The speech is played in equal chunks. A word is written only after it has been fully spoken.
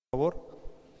Favor.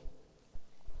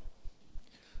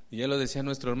 Y ya lo decía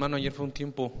nuestro hermano, ayer fue un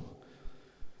tiempo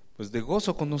pues de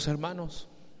gozo con los hermanos.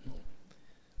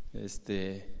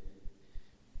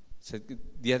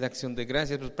 Día de Acción de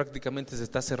Gracias, pues prácticamente se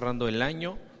está cerrando el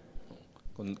año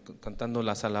cantando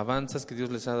las alabanzas que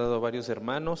Dios les ha dado a varios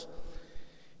hermanos.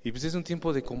 Y pues es un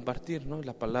tiempo de compartir, ¿no?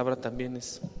 La palabra también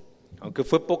es, aunque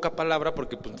fue poca palabra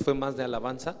porque pues fue más de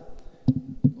alabanza,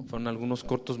 fueron algunos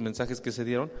cortos mensajes que se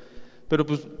dieron. Pero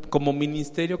pues como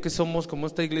ministerio que somos, como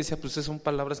esta iglesia, pues son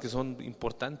palabras que son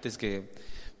importantes, que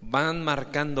van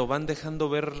marcando, van dejando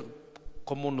ver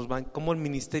cómo nos van, cómo el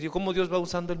ministerio, cómo Dios va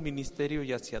usando el ministerio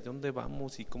y hacia dónde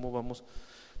vamos y cómo vamos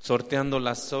sorteando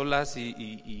las olas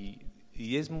y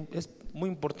es muy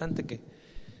importante que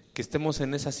estemos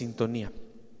en esa sintonía.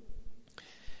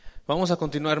 Vamos a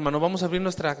continuar, hermano, vamos a abrir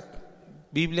nuestra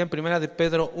Biblia en Primera de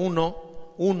Pedro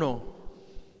 1:1.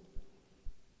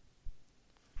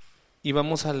 Y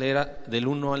vamos a leer del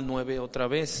 1 al 9 otra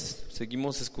vez.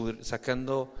 Seguimos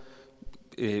sacando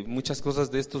muchas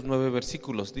cosas de estos 9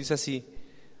 versículos. Dice así: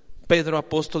 Pedro,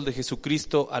 apóstol de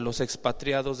Jesucristo, a los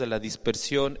expatriados de la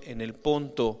dispersión en el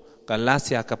Ponto,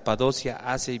 Galacia, Capadocia,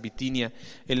 Asia y Bitinia,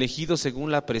 elegidos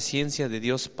según la presciencia de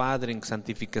Dios Padre en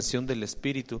santificación del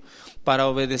Espíritu, para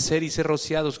obedecer y ser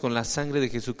rociados con la sangre de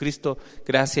Jesucristo,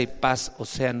 gracia y paz os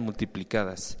sean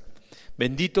multiplicadas.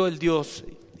 Bendito el Dios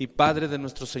y Padre de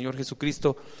nuestro Señor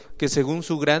Jesucristo, que según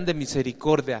su grande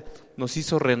misericordia nos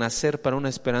hizo renacer para una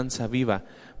esperanza viva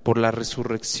por la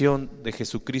resurrección de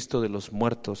Jesucristo de los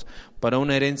muertos, para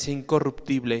una herencia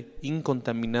incorruptible,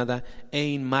 incontaminada e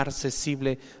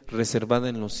inmarcesible, reservada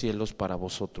en los cielos para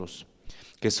vosotros,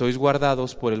 que sois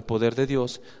guardados por el poder de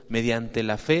Dios mediante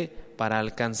la fe para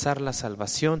alcanzar la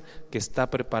salvación que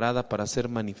está preparada para ser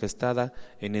manifestada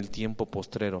en el tiempo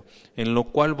postrero, en lo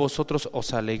cual vosotros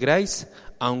os alegráis,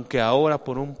 aunque ahora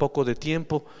por un poco de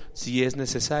tiempo, si es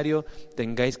necesario,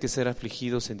 tengáis que ser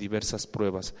afligidos en diversas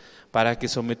pruebas, para que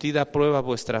sometida a prueba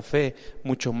vuestra fe,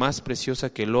 mucho más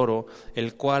preciosa que el oro,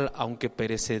 el cual, aunque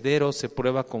perecedero, se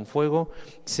prueba con fuego,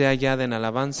 sea hallada en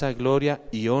alabanza, gloria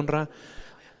y honra,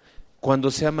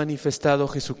 cuando sea manifestado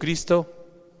Jesucristo,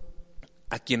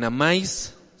 a quien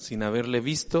amáis sin haberle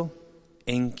visto,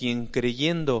 en quien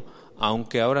creyendo,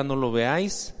 aunque ahora no lo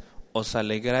veáis, os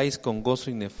alegráis con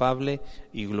gozo inefable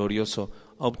y glorioso,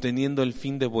 obteniendo el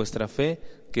fin de vuestra fe,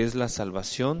 que es la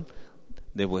salvación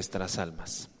de vuestras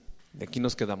almas. De aquí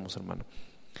nos quedamos, hermano.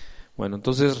 Bueno,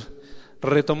 entonces,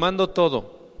 retomando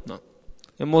todo, ¿no?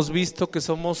 Hemos visto que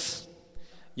somos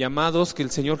llamados, que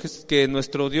el Señor, que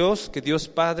nuestro Dios, que Dios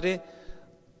Padre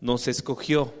nos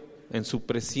escogió en su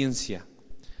presencia.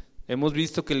 Hemos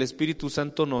visto que el Espíritu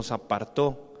Santo nos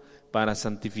apartó para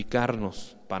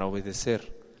santificarnos, para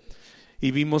obedecer.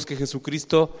 Y vimos que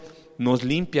Jesucristo nos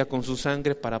limpia con su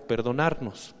sangre para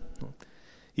perdonarnos, ¿no?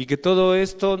 Y que todo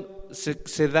esto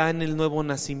se da en el nuevo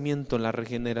nacimiento, en la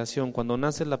regeneración. Cuando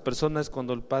nace la persona es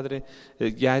cuando el Padre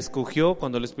ya escogió,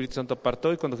 cuando el Espíritu Santo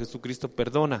apartó y cuando Jesucristo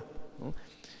perdona, ¿no?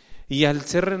 Y al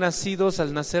ser renacidos,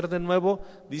 al nacer de nuevo,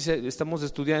 dice, hemos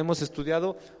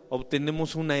estudiado,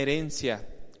 obtenemos una herencia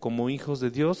como hijos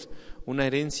de Dios, una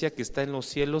herencia que está en los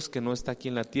cielos, que no está aquí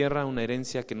en la tierra, una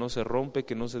herencia que no se rompe,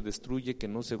 que no se destruye, que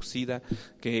no se oxida,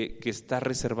 que está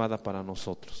reservada para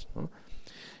nosotros, ¿no?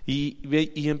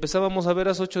 Y empezábamos a ver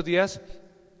hace 8 días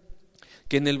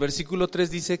que en el versículo 3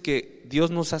 dice que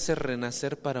Dios nos hace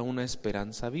renacer para una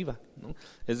esperanza viva, ¿no?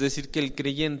 Es decir, que el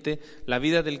creyente, la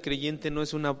vida del creyente no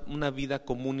es una vida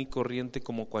común y corriente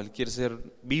como cualquier ser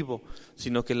vivo,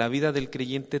 sino que la vida del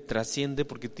creyente trasciende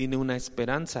porque tiene una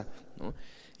esperanza, ¿no?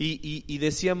 Y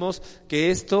decíamos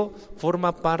que esto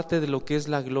forma parte de lo que es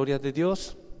la gloria de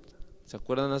Dios. ¿Se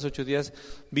acuerdan? Hace 8 días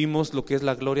vimos lo que es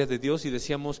la gloria de Dios y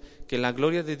decíamos que la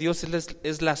gloria de Dios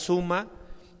es la suma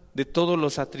de todos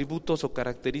los atributos o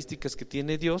características que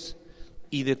tiene Dios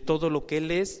y de todo lo que Él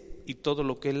es y todo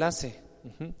lo que Él hace.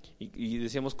 Y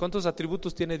decíamos, ¿cuántos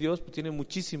atributos tiene Dios? Pues tiene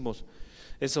muchísimos.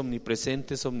 Es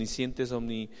omnipresente, es omnisciente, es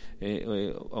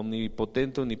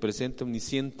omnipotente, omnipresente,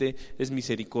 omnisciente, es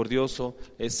misericordioso,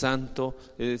 es santo,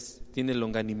 tiene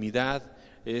longanimidad,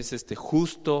 es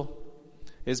justo,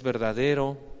 es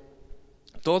verdadero.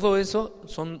 Todo eso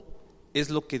es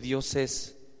lo que Dios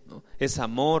es, ¿no? Es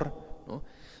amor, ¿no?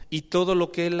 Y todo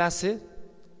lo que Él hace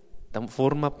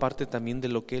forma parte también de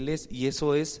lo que Él es, y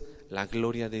eso es la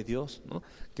gloria de Dios, ¿no?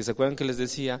 Que se acuerdan que les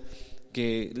decía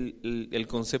que el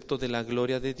concepto de la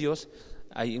gloria de Dios,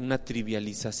 hay una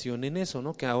trivialización en eso,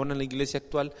 ¿no? Que ahora en la iglesia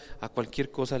actual a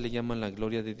cualquier cosa le llaman la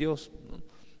gloria de Dios, ¿no?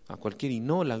 Y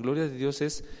no, la gloria de Dios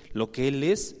es lo que Él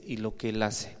es y lo que Él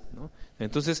hace, ¿no?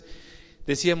 Entonces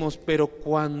decíamos, pero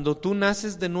cuando tú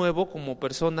naces de nuevo como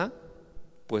persona,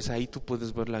 pues ahí tú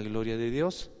puedes ver la gloria de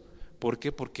Dios. ¿Por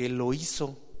qué? Porque Él lo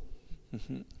hizo.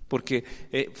 Porque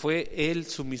fue Él,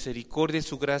 su misericordia y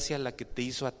su gracia la que te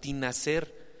hizo a ti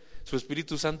nacer. Su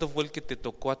Espíritu Santo fue el que te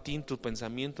tocó a ti en tu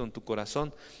pensamiento, en tu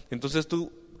corazón. Entonces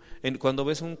tú, cuando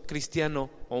ves un cristiano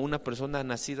o una persona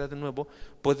nacida de nuevo,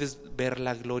 puedes ver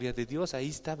la gloria de Dios. Ahí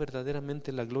está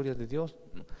verdaderamente la gloria de Dios.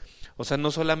 O sea,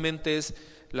 no solamente es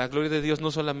la gloria de Dios,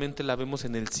 no solamente la vemos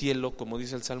en el cielo, como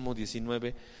dice el Salmo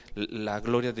 19, la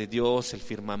gloria de Dios, el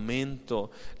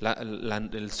firmamento,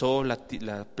 el sol,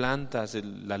 las plantas,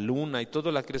 la luna y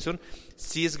toda la creación,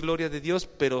 sí es gloria de Dios,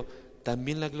 pero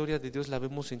también la gloria de Dios la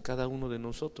vemos en cada uno de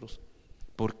nosotros,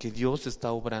 porque Dios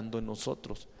está obrando en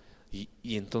nosotros,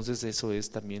 y entonces eso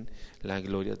es también la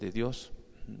gloria de Dios.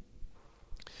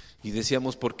 Y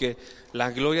decíamos, porque la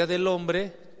gloria del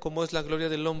hombre, ¿cómo es la gloria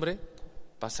del hombre?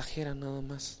 Pasajera nada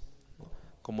más, ¿no?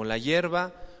 Como la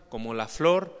hierba, como la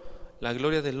flor, la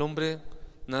gloria del hombre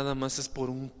nada más es por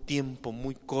un tiempo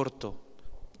muy corto.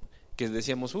 Que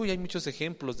decíamos, hay muchos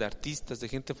ejemplos de artistas, de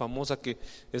gente famosa que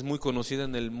es muy conocida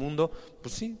en el mundo.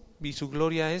 Pues sí, y su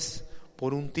gloria es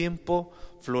por un tiempo,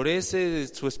 florece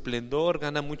su esplendor,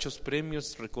 gana muchos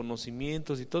premios,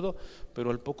 reconocimientos y todo, pero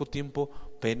al poco tiempo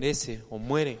perece o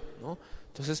muere, ¿no?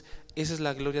 Entonces, esa es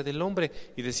la gloria del hombre.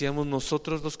 Y decíamos,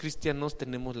 nosotros los cristianos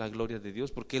tenemos la gloria de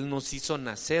Dios, porque Él nos hizo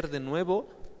nacer de nuevo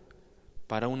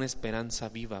para una esperanza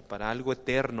viva, para algo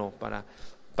eterno,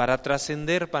 para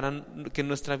trascender, para que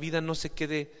nuestra vida no se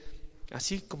quede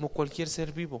así como cualquier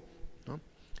ser vivo, ¿no?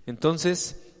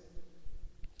 Entonces,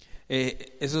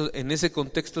 en ese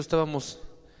contexto estábamos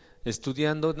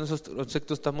estudiando, en ese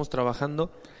contexto estamos trabajando,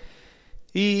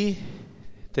 y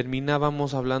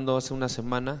terminábamos hablando hace una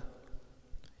semana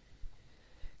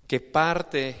que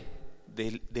parte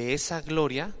de esa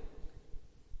gloria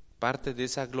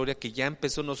que ya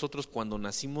empezó nosotros cuando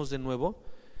nacimos de nuevo,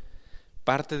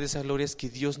 parte de esa gloria es que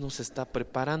Dios nos está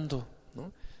preparando,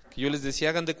 ¿no? Que yo les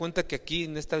decía, hagan de cuenta que aquí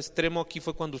en este extremo, aquí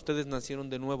fue cuando ustedes nacieron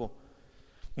de nuevo.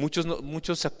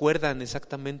 Muchos se acuerdan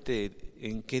exactamente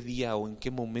en qué día o en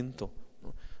qué momento,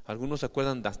 ¿no? Algunos se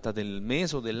acuerdan hasta del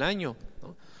mes o del año,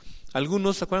 ¿no?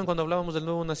 Algunos se acuerdan cuando hablábamos del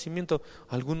nuevo nacimiento,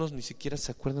 algunos ni siquiera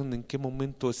se acuerdan en qué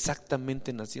momento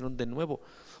exactamente nacieron de nuevo,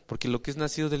 porque lo que es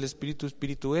nacido del Espíritu,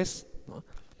 Espíritu es, ¿no?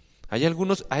 A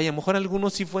lo mejor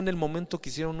algunos sí fue en el momento que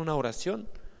hicieron una oración,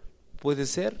 puede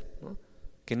ser, ¿no?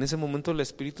 Que en ese momento el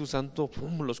Espíritu Santo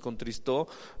los contristó,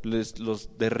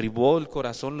 los derribó el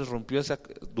corazón, les rompió esa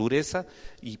dureza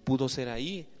y pudo ser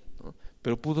ahí, ¿no?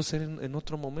 Pero pudo ser en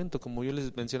otro momento, como yo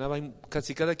les mencionaba,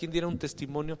 casi cada quien diera un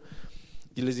testimonio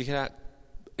y les dijera,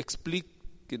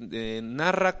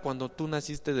 narra cuando tú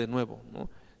naciste de nuevo, ¿no?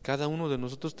 Cada uno de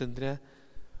nosotros tendría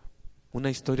una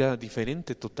historia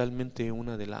diferente totalmente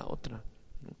una de la otra,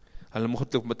 ¿no? A lo mejor,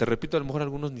 te repito, a lo mejor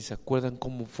algunos ni se acuerdan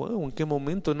cómo fue o en qué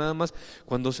momento, nada más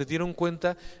cuando se dieron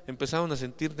cuenta empezaron a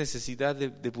sentir necesidad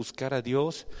de buscar a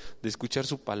Dios, de escuchar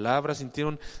su palabra,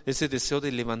 sintieron ese deseo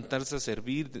de levantarse a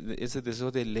servir, ese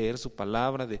deseo de leer su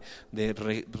palabra, de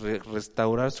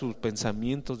restaurar sus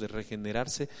pensamientos, de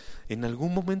regenerarse en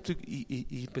algún momento,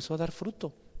 y empezó a dar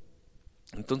fruto.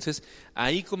 Entonces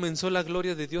ahí comenzó la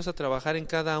gloria de Dios a trabajar en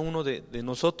cada uno de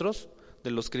nosotros,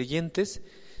 de los creyentes,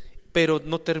 pero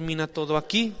no termina todo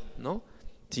aquí, ¿no?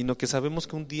 Sino que sabemos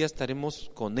que un día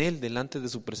estaremos con Él delante de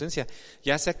su presencia,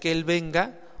 ya sea que Él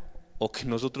venga o que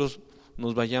nosotros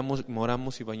nos vayamos,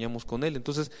 moramos y vayamos con Él.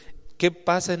 Entonces, ¿qué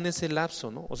pasa en ese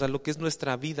lapso, no? O sea, lo que es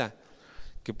nuestra vida,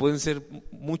 que pueden ser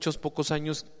muchos, pocos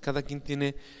años, cada quien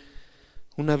tiene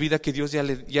una vida que Dios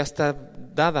ya está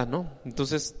dada, ¿no?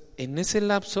 Entonces, en ese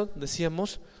lapso,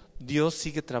 decíamos, Dios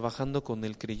sigue trabajando con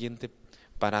el creyente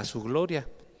para su gloria.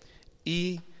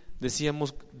 Y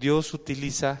decíamos, Dios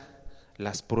utiliza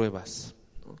las pruebas,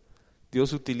 ¿no?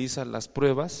 Dios utiliza las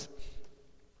pruebas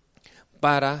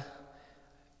para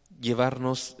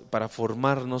llevarnos, para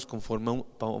formarnos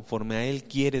conforme a Él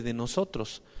quiere de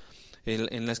nosotros.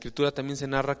 En la Escritura también se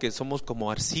narra que somos como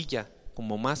arcilla,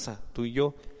 como masa, tú y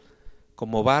yo,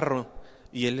 como barro,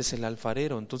 y Él es el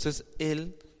alfarero. Entonces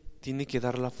Él tiene que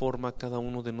dar la forma a cada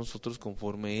uno de nosotros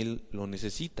conforme Él lo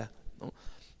necesita, ¿no?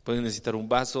 Pueden necesitar un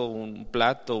vaso, un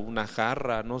plato, una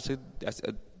jarra, no sé,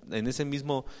 en ese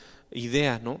mismo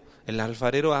idea, ¿no? El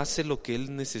alfarero hace lo que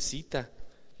él necesita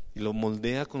y lo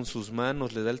moldea con sus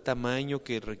manos, le da el tamaño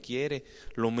que requiere,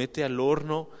 lo mete al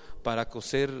horno para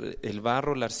cocer el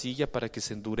barro, la arcilla, para que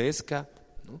se endurezca,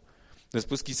 ¿no?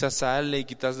 Después quizás sale y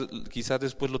quizás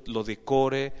después lo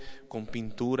decore con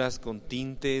pinturas, con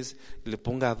tintes, le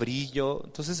ponga brillo.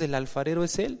 Entonces el alfarero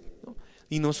es él, ¿no?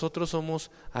 Y nosotros somos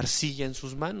arcilla en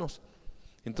sus manos.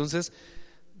 Entonces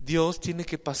Dios tiene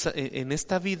que pasar en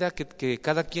esta vida que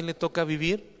cada quien le toca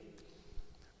vivir.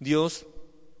 Dios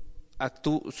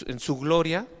actúa en su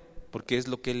gloria, porque es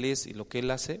lo que Él es y lo que Él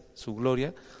hace, su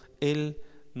gloria. Él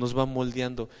nos va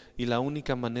moldeando, y la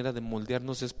única manera de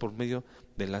moldearnos es por medio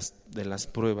de las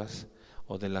pruebas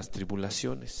o de las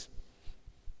tribulaciones.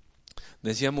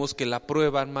 Decíamos que la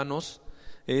prueba, hermanos,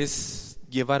 es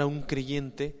llevar a un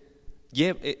creyente,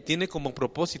 tiene como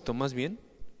propósito más bien,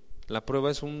 la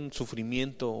prueba es un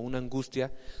sufrimiento o una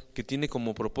angustia que tiene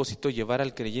como propósito llevar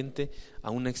al creyente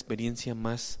a una experiencia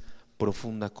más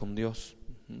profunda con Dios.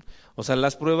 O sea,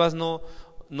 las pruebas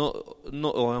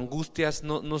o angustias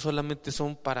no solamente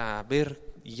son para ver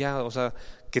y ya, o sea,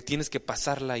 que tienes que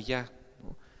pasarla ya,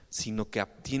 ¿no? Sino que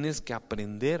tienes que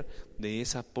aprender de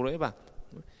esa prueba,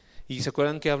 ¿no? Y se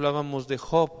acuerdan que hablábamos de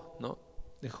Job, ¿no?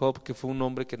 De Job, que fue un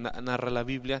hombre que narra la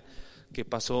Biblia, que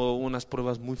pasó unas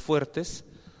pruebas muy fuertes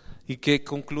y que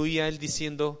concluía él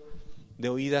diciendo: de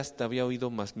oídas te había oído,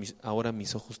 mas ahora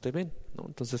mis ojos te ven, ¿no?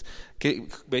 Entonces,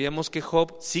 veíamos que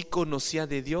Job sí conocía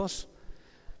de Dios,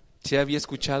 sí había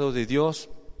escuchado de Dios,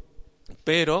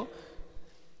 pero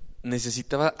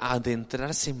necesitaba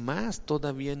adentrarse más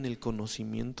todavía en el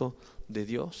conocimiento de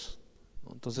Dios,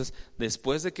 ¿no? Entonces,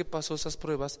 después de que pasó esas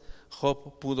pruebas,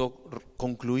 Job pudo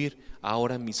concluir: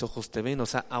 ahora mis ojos te ven, o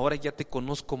sea, ahora ya te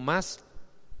conozco más.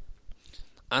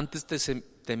 Antes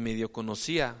te medio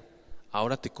conocía,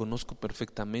 ahora te conozco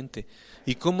perfectamente.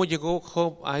 ¿Y cómo llegó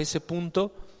Job a ese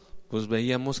punto? Pues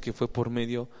veíamos que fue por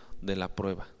medio de la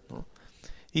prueba, ¿no?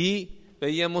 Y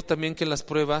veíamos también que las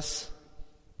pruebas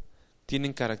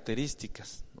tienen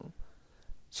características, ¿no?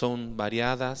 Son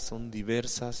variadas, son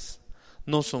diversas,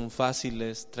 no son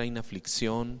fáciles, traen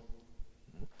aflicción,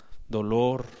 ¿no?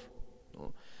 Dolor,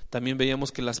 ¿no? También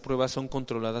veíamos que las pruebas son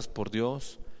controladas por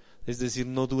Dios, es decir,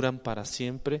 no duran para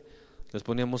siempre. Les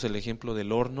poníamos el ejemplo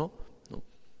del horno, ¿no?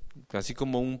 Así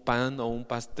como un pan o un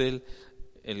pastel,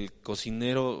 el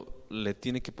cocinero le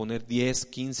tiene que poner 10,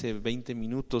 15, 20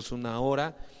 minutos, una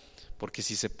hora, porque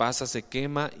si se pasa se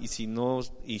quema, y si no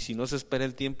se espera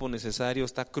el tiempo necesario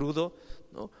está crudo,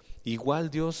 ¿no?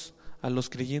 Igual Dios a los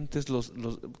creyentes, los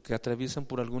que atraviesan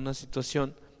por alguna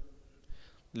situación,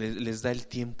 les da el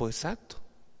tiempo exacto,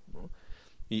 ¿no?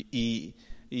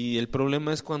 Y el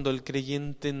problema es cuando el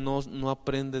creyente no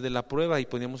aprende de la prueba. Y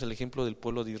poníamos el ejemplo del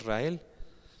pueblo de Israel,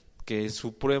 que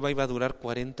su prueba iba a durar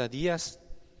 40 días,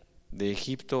 de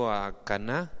Egipto a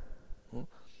Canaán, ¿no?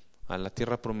 A la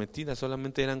tierra prometida.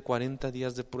 Solamente eran 40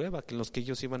 días de prueba, que en los que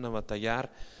ellos iban a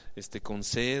batallar con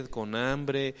sed, con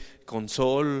hambre, con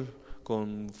sol,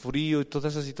 con frío, y toda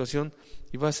esa situación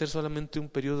iba a ser solamente un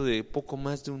periodo de poco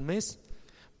más de un mes.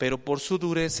 Pero por su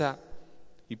dureza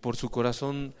y por su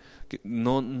corazón que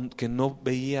no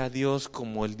veía a Dios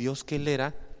como el Dios que Él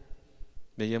era,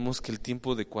 veíamos que el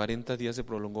tiempo de 40 días se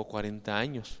prolongó 40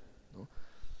 años, ¿no?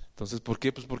 Entonces, ¿por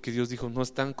qué? Pues porque Dios dijo: no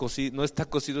está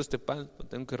cocido este pan, lo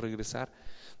tengo que regresar.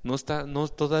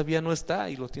 Todavía no está,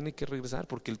 y lo tiene que regresar,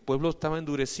 porque el pueblo estaba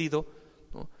endurecido,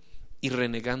 ¿no? Y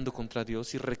renegando contra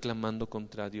Dios, y reclamando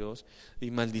contra Dios, y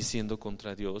maldiciendo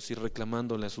contra Dios, y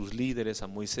reclamándole a sus líderes, a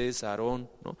Moisés, a Aarón,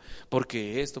 ¿no?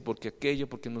 Porque esto, porque aquello,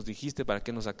 porque nos dijiste, para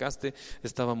qué nos sacaste,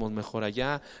 estábamos mejor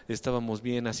allá, estábamos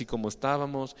bien así como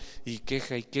estábamos, y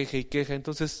queja y queja y queja.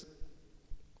 Entonces,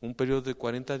 un periodo de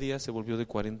 40 días se volvió de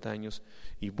 40 años,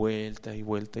 y vuelta y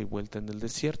vuelta y vuelta en el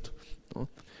desierto, ¿no?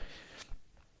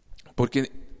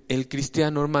 Porque el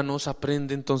cristiano, hermanos,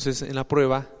 aprende entonces en la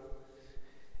prueba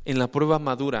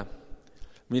madura.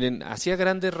 Miren, así a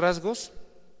grandes rasgos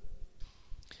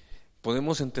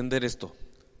podemos entender esto.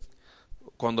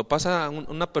 Cuando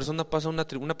una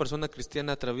persona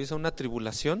cristiana atraviesa una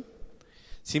tribulación,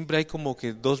 siempre hay como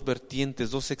que dos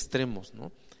vertientes, dos extremos,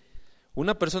 ¿no?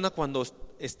 Una persona cuando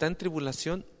está en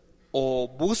tribulación o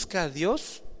busca a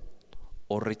Dios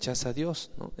o rechaza a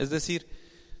Dios, ¿no? Es decir,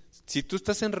 si tú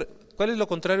estás ¿cuál es lo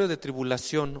contrario de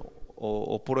tribulación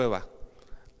o prueba?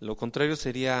 Lo contrario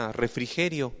sería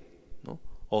refrigerio, ¿no?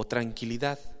 O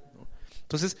tranquilidad, ¿no?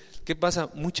 Entonces, ¿qué pasa?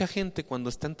 Mucha gente cuando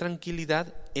está en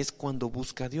tranquilidad es cuando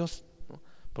busca a Dios, ¿no?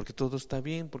 Porque todo está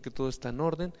bien, porque todo está en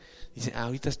orden. Dice: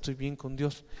 ahorita estoy bien con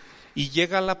Dios. Y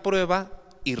llega la prueba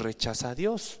y rechaza a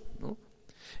Dios, ¿no?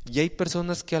 Y hay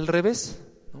personas que al revés,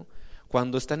 ¿no?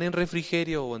 Cuando están en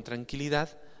refrigerio o en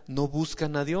tranquilidad, no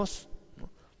buscan a Dios,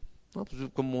 ¿no? No, pues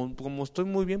como estoy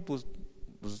muy bien, pues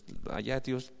allá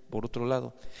Dios por otro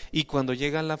lado. Y cuando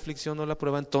llega la aflicción o la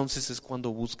prueba, entonces es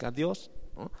cuando busca a Dios,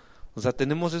 ¿no? O sea,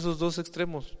 tenemos esos dos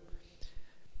extremos.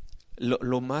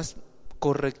 Lo más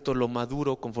correcto, lo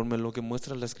maduro, conforme a lo que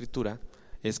muestra la Escritura,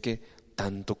 es que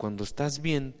tanto cuando estás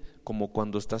bien como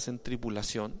cuando estás en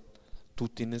tribulación, tú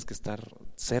tienes que estar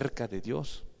cerca de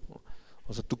Dios,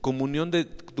 O sea, tu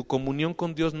comunión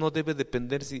con Dios no debe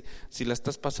depender si la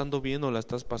estás pasando bien o la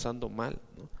estás pasando mal,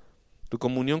 ¿no? Tu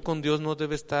comunión con Dios no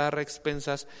debe estar a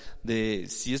expensas de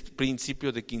si es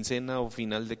principio de quincena o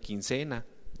final de quincena,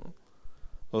 ¿no?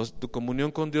 O tu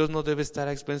comunión con Dios no debe estar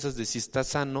a expensas de si estás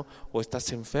sano o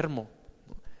estás enfermo,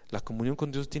 ¿no? La comunión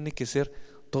con Dios tiene que ser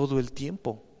todo el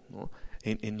tiempo, ¿no?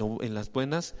 En las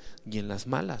buenas y en las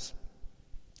malas.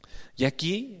 Y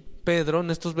aquí Pedro,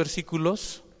 en estos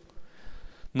versículos,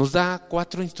 nos da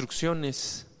 4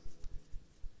 instrucciones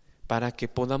para que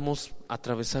podamos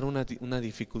atravesar una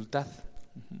dificultad.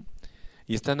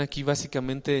 Y están aquí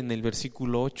básicamente en el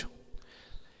versículo 8.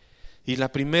 Y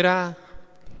la primera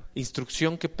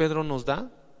instrucción que Pedro nos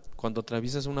da cuando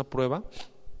atraviesas una prueba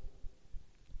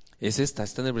es esta,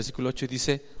 está en el versículo 8 y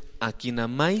dice: a quien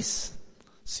amáis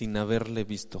sin haberle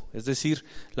visto. Es decir,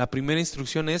 la primera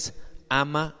instrucción es: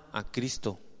 ama a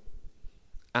Cristo.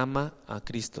 Ama a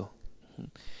Cristo.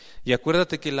 Y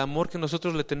acuérdate que el amor que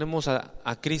nosotros le tenemos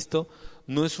a Cristo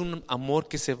no es un amor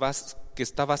que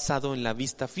está basado en la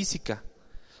vista física,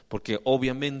 porque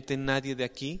obviamente nadie de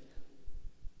aquí,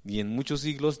 y en muchos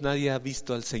siglos, nadie ha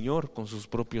visto al Señor con sus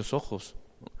propios ojos,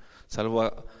 ¿no?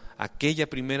 Salvo aquella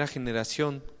primera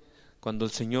generación, cuando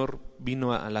el Señor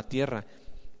vino a la tierra.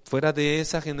 Fuera de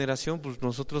esa generación, pues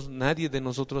nadie de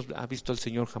nosotros ha visto al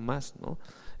Señor jamás, ¿no?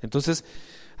 Entonces,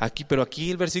 pero aquí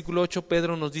el versículo 8,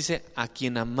 Pedro nos dice: a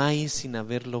quien amáis sin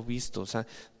haberlo visto. O sea,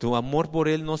 tu amor por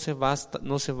Él no se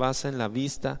basa en la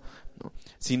vista, ¿no?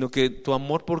 Sino que tu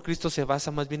amor por Cristo se basa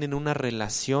más bien en una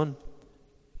relación.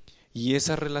 Y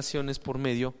esa relación es por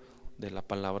medio de la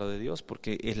palabra de Dios,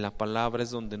 porque en la palabra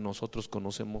es donde nosotros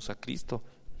conocemos a Cristo.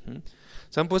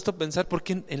 ¿Se han puesto a pensar por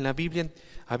qué en la Biblia,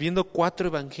 habiendo 4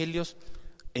 evangelios,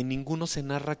 en ninguno se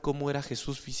narra cómo era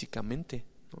Jesús físicamente?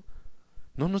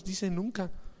 No nos dice nunca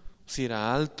si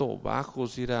era alto o bajo,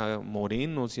 si era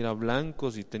moreno, si era blanco,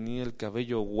 si tenía el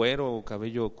cabello güero o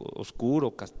cabello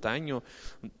oscuro, castaño.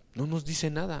 No nos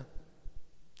dice nada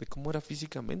de cómo era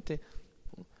físicamente.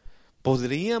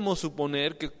 Podríamos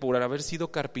suponer que por haber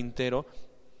sido carpintero,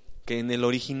 que en el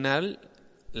original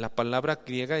la palabra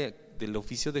griega del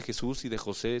oficio de Jesús y de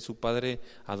José, su padre,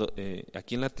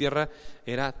 aquí en la tierra,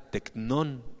 era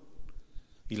tecnón.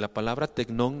 Y la palabra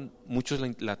tecnón, muchos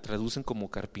la traducen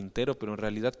como carpintero, pero en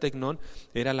realidad tecnón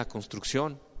era la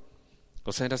construcción.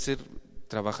 O sea, era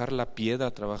trabajar la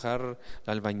piedra, trabajar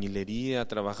la albañilería,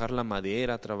 trabajar la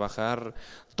madera, trabajar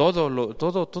todo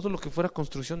lo que fuera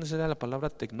construcción. Esa era la palabra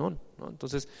tecnón, ¿no?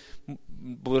 Entonces,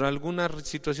 por alguna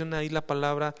situación ahí la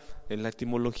palabra, en la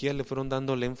etimología le fueron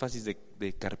dando el énfasis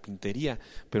de carpintería,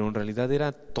 pero en realidad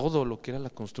era todo lo que era la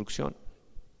construcción.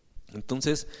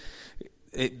 Entonces,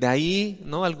 de ahí,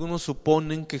 ¿no? Algunos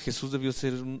suponen que Jesús debió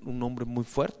ser un hombre muy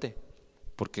fuerte,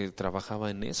 porque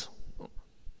trabajaba en eso, ¿no?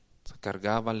 Se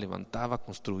cargaba, levantaba,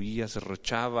 construía,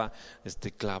 serrochaba,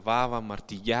 clavaba,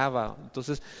 martillaba.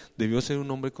 Entonces debió ser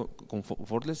un hombre con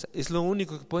fortaleza. Es lo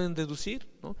único que pueden deducir,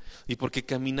 ¿no? Y porque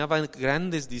caminaba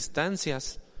grandes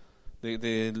distancias.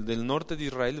 Del norte de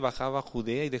Israel bajaba a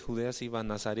Judea, y de Judea se iba a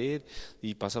Nazaret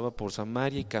y pasaba por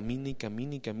Samaria y camina,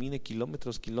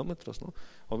 kilómetros, ¿no?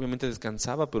 Obviamente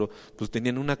descansaba, pero pues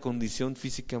tenían una condición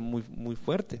física muy, muy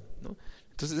fuerte, ¿no?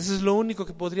 Entonces eso es lo único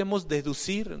que podríamos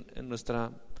deducir en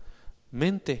nuestra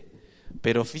mente,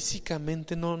 pero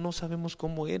físicamente no sabemos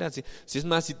cómo era, si es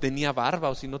más, si tenía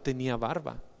barba o si no tenía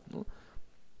barba, ¿no?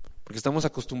 Porque estamos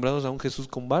acostumbrados a un Jesús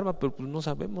con barba, pero pues no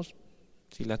sabemos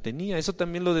si la tenía. Eso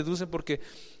también lo deduce porque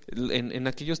en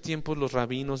aquellos tiempos los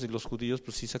rabinos y los judíos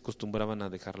pues sí se acostumbraban a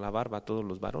dejar la barba a todos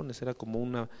los varones. Era como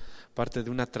una parte de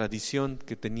una tradición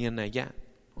que tenían allá,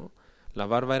 ¿no? La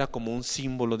barba era como un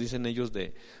símbolo, dicen ellos,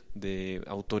 de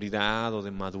autoridad o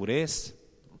de madurez.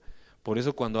 Por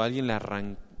eso cuando alguien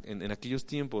en aquellos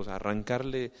tiempos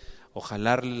arrancarle o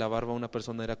jalarle la barba a una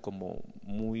persona era como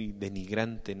muy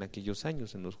denigrante en aquellos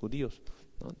años, en los judíos,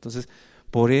 ¿no? Entonces,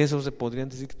 por eso se podrían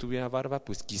decir que tuviera barba,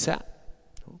 pues quizá,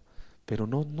 ¿no? Pero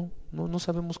no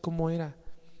sabemos cómo era.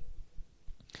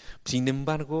 Sin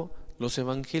embargo, los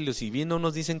evangelios, si bien no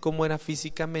nos dicen cómo era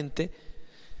físicamente,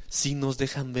 sí nos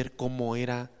dejan ver cómo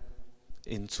era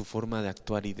en su forma de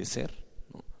actuar y de ser,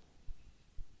 ¿no?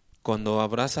 Cuando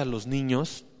abraza a los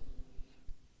niños,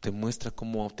 te muestra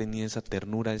cómo tenía esa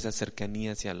ternura, esa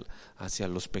cercanía hacia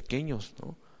los pequeños,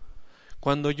 ¿no?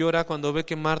 Cuando llora, cuando ve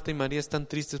que Marta y María están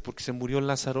tristes porque se murió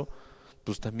Lázaro,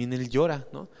 pues también él llora,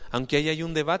 ¿no? Aunque ahí hay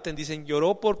un debate, dicen,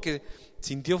 ¿lloró porque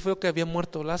sintió feo que había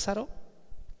muerto Lázaro?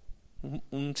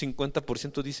 Un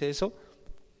 50% dice eso.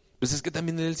 Pues es que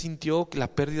también él sintió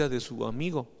la pérdida de su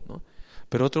amigo, ¿no?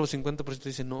 Pero otro 50%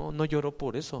 dice, no lloró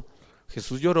por eso.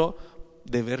 Jesús lloró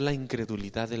de ver la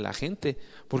incredulidad de la gente,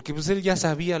 porque pues él ya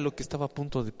sabía lo que estaba a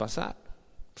punto de pasar.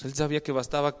 Pues él sabía que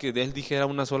bastaba que de él dijera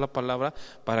una sola palabra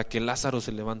para que Lázaro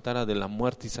se levantara de la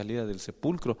muerte y saliera del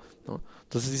sepulcro, ¿no?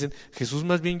 Entonces dicen, Jesús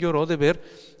más bien lloró de ver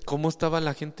cómo estaba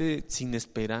la gente sin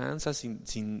esperanza,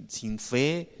 sin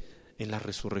fe en la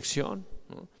resurrección,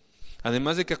 ¿no?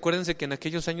 Además de que acuérdense que en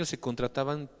aquellos años se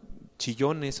contrataban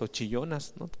chillones o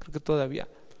chillonas, ¿no? Creo que todavía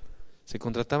se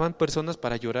contrataban personas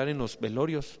para llorar en los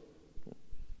velorios.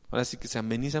 Ahora sí que se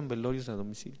amenizan velorios a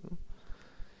domicilio, ¿no?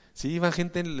 Sí, iba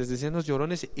gente, les decían los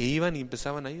llorones, e iban y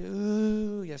empezaban ahí,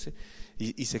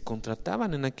 y se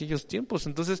contrataban en aquellos tiempos.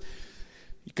 Entonces,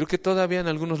 y creo que todavía en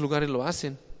algunos lugares lo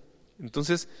hacen.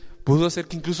 Entonces, pudo hacer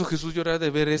que incluso Jesús llorara de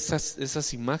ver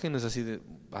esas imágenes así de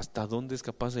hasta dónde es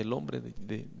capaz el hombre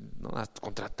 ¿no? Hasta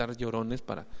contratar llorones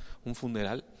para un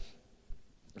funeral.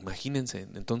 Imagínense.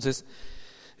 Entonces,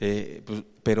 pues,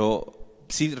 pero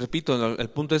sí, repito, el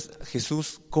punto es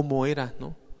Jesús cómo era,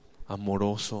 ¿no?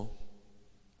 Amoroso,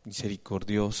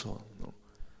 misericordioso, ¿no?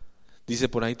 Dice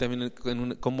por ahí también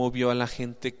cómo vio a la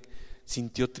gente,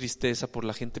 sintió tristeza por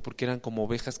la gente porque eran como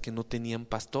ovejas que no tenían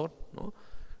pastor, ¿no?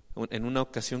 En una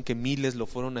ocasión que miles lo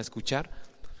fueron a escuchar,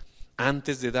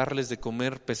 antes de darles de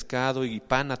comer pescado y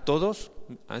pan a todos,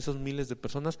 a esos miles de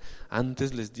personas,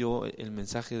 antes les dio el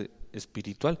mensaje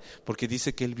espiritual, porque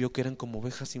dice que él vio que eran como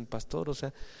ovejas sin pastor, o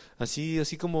sea,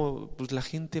 así como pues la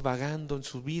gente vagando en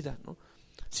su vida, ¿no?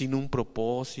 Sin un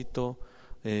propósito,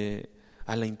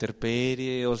 a la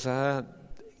intemperie, o sea,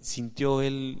 sintió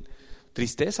él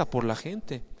tristeza por la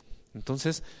gente.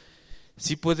 Entonces,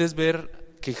 sí puedes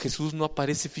ver que Jesús no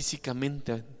aparece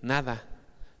físicamente, nada,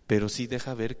 pero sí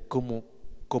deja ver cómo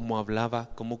hablaba,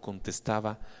 cómo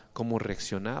contestaba, cómo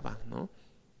reaccionaba, ¿no?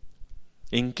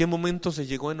 ¿En qué momento se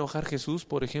llegó a enojar Jesús,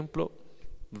 por ejemplo?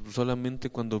 Solamente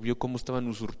cuando vio cómo estaban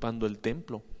usurpando el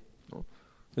templo, ¿no?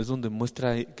 Es donde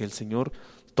muestra que el Señor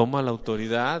toma la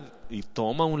autoridad y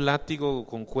toma un látigo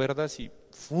con cuerdas y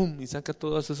 ¡fum! Y saca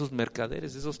todos esos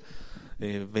mercaderes, esos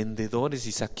vendedores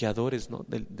y saqueadores, ¿no?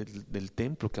 del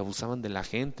templo, que abusaban de la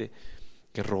gente,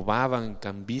 que robaban,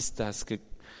 cambistas, que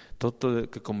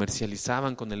que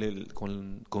comercializaban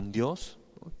con Dios,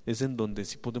 ¿no? Es en donde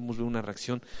sí podemos ver una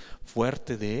reacción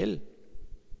fuerte de Él,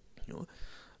 ¿no?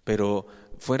 Pero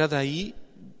fuera de ahí,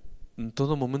 en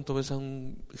todo momento ves a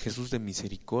un Jesús de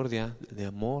misericordia, de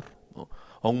amor, ¿no?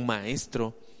 A un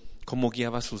maestro, cómo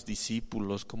guiaba a sus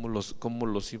discípulos, cómo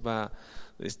los iba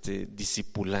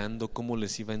discipulando, cómo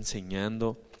les iba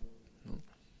enseñando, ¿no?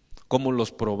 Cómo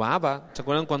los probaba. ¿Se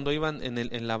acuerdan cuando iban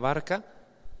en la barca?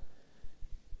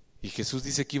 Y Jesús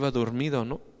dice que iba dormido,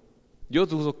 ¿no? Yo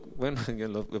dudo, bueno,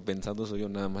 pensando soy yo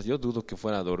nada más, yo dudo que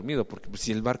fuera dormido, porque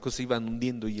si el barco se iba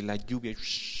hundiendo y la lluvia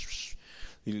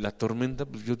y la tormenta,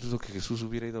 pues yo dudo que Jesús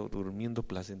hubiera ido durmiendo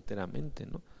placenteramente,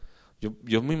 ¿no?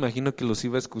 Yo me imagino que los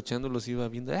iba escuchando, los iba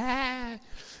viendo, ¡ah!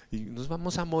 Y nos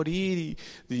vamos a morir,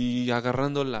 y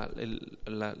agarrando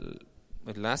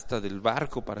el asta del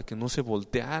barco para que no se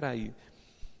volteara, y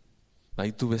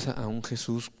ahí tú ves a un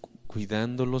Jesús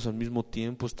cuidándolos al mismo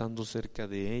tiempo, estando cerca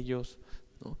de ellos,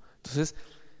 ¿no? Entonces,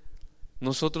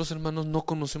 nosotros, hermanos, no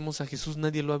conocemos a Jesús,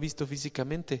 nadie lo ha visto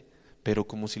físicamente, pero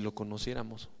como si lo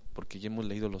conociéramos, porque ya hemos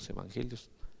leído los evangelios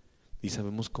y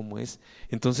sabemos cómo es.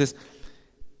 Entonces,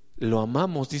 lo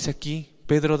amamos, dice aquí,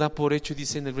 Pedro da por hecho y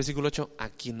dice en el versículo 8,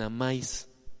 a quien amáis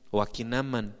o a quien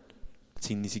aman,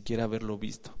 sin ni siquiera haberlo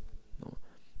visto, ¿no?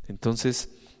 Entonces,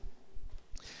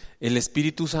 el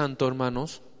Espíritu Santo,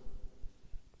 hermanos,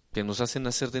 que nos hace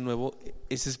nacer de nuevo,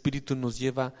 ese Espíritu nos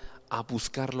lleva a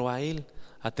buscarlo a Él,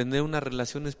 a tener una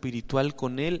relación espiritual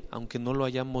con Él, aunque no lo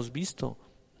hayamos visto.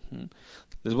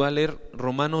 Les voy a leer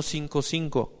Romanos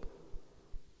 5:5.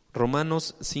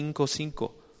 Romanos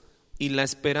 5:5. Y la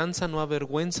esperanza no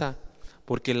avergüenza,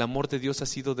 porque el amor de Dios ha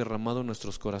sido derramado en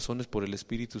nuestros corazones por el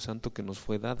Espíritu Santo que nos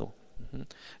fue dado.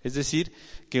 Es decir,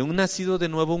 que un nacido de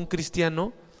nuevo, un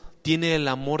cristiano, tiene el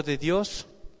amor de Dios,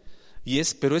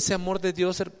 pero ese amor de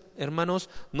Dios, hermanos,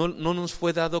 no nos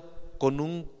fue dado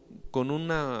con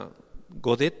una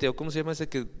godete, o ¿cómo se llama ese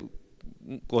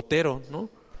gotero, ¿no?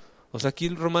 O sea, aquí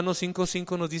Romanos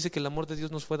 5:5 nos dice que el amor de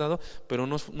Dios nos fue dado, pero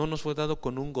no nos fue dado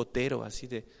con un gotero, así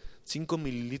de 5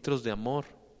 mililitros de amor,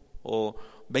 o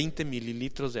 20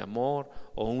 mililitros de amor,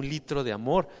 o 1 litro de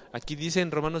amor. Aquí dice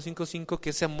en Romanos 5:5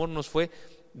 que ese amor nos fue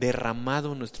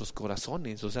derramado en nuestros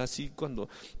corazones, o sea, así cuando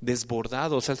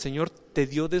desbordado, o sea, el Señor te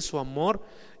dio de su amor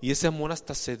y ese amor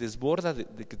hasta se desborda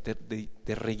de que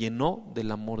te rellenó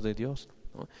del amor de Dios,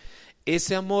 ¿no?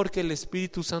 Ese amor que el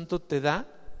Espíritu Santo te da,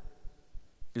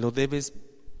 lo debes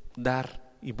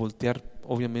dar y voltear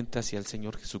obviamente hacia el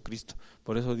Señor Jesucristo.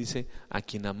 Por eso dice, a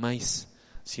quien amáis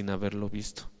sin haberlo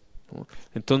visto, ¿no?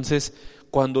 Entonces,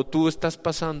 cuando tú estás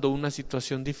pasando una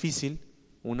situación difícil,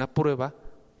 una prueba,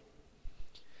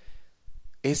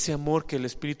 ese amor que el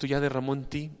Espíritu ya derramó en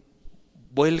ti,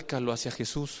 vuélcalo hacia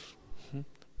Jesús.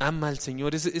 Ama al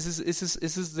Señor. Esa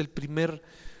es la primer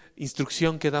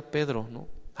instrucción que da Pedro, ¿no?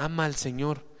 Ama al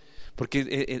Señor.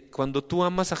 Porque cuando tú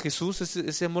amas a Jesús,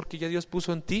 ese amor que ya Dios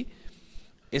puso en ti,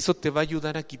 eso te va a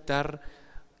ayudar a quitar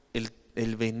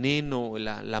el veneno,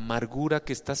 la amargura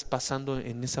que estás pasando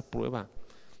en esa prueba.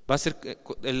 Va a ser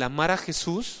el amar a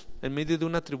Jesús en medio de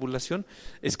una tribulación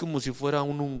es como si fuera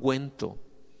un ungüento,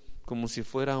 como si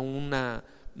fuera una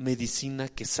medicina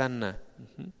que sana.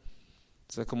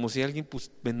 O sea, como si alguien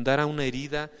vendara una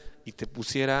herida y te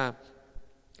pusiera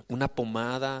una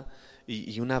pomada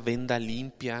y una venda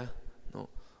limpia, ¿no?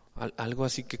 Algo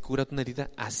así que cura una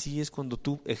herida. Así es cuando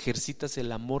tú ejercitas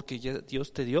el amor que ya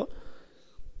Dios te dio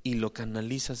y lo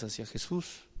canalizas hacia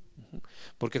Jesús.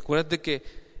 Porque acuérdate que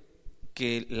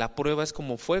la prueba es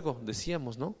como fuego,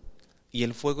 decíamos, ¿no? Y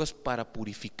el fuego es para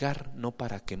purificar, no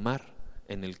para quemar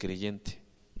en el creyente.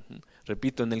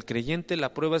 Repito, en el creyente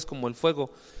la prueba es como el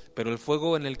fuego, pero el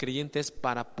fuego en el creyente es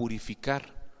para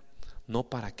purificar, no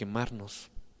para quemarnos.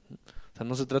 O sea,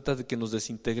 no se trata de que nos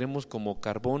desintegremos como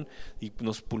carbón y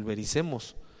nos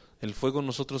pulvericemos. El fuego en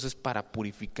nosotros es para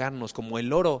purificarnos, como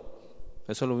el oro.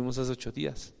 Eso lo vimos hace 8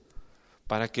 días.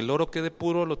 Para que el oro quede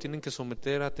puro lo tienen que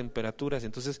someter a temperaturas,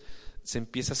 entonces se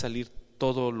empieza a salir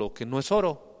todo lo que no es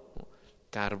oro, ¿no?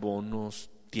 Carbonos,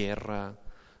 tierra,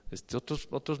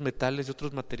 otros metales y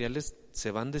otros materiales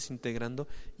se van desintegrando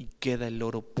y queda el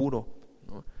oro puro,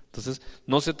 ¿no? Entonces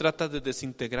no se trata de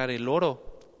desintegrar el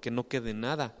oro, que no quede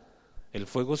nada. El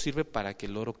fuego sirve para que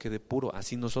el oro quede puro,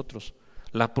 así nosotros.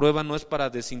 La prueba no es para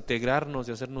desintegrarnos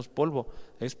y hacernos polvo,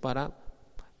 es para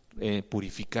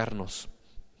purificarnos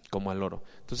como al oro.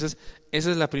 Entonces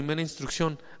esa es la primera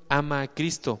instrucción: ama a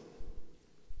Cristo.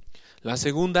 La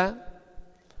segunda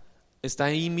está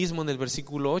ahí mismo en el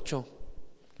versículo 8: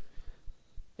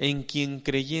 en quien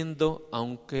creyendo,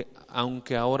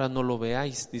 aunque ahora no lo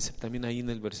veáis, dice también ahí en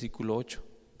el versículo 8.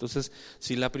 Entonces,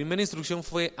 si la primera instrucción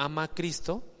fue ama a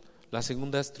Cristo, la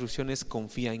segunda instrucción es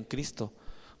confía en Cristo,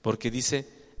 porque dice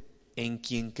en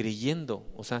quien creyendo,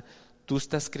 o sea, tú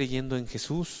estás creyendo en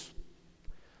Jesús.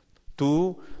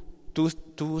 Tú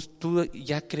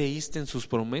ya creíste en sus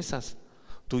promesas,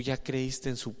 tú ya creíste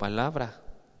en su palabra,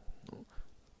 ¿no?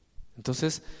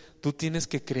 Entonces tú tienes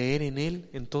que creer en Él,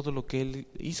 en todo lo que Él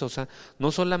hizo. O sea,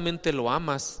 no solamente lo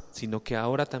amas, sino que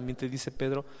ahora también te dice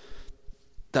Pedro,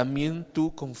 también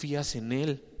tú confías en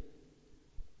Él.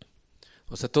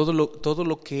 O sea, todo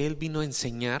lo que Él vino a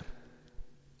enseñar,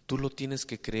 tú lo tienes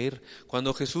que creer.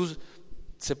 Cuando Jesús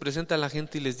se presenta a la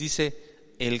gente y les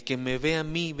dice, el que me ve a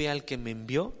mí, ve al que me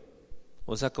envió.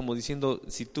 O sea, como diciendo,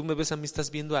 si tú me ves a mí, estás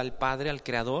viendo al Padre, al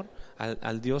Creador,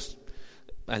 al Dios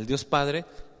Padre.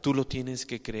 Tú lo tienes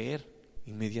que creer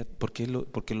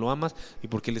porque lo amas y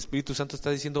porque el Espíritu Santo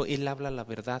está diciendo, Él habla la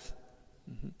verdad.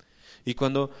 Y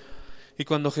cuando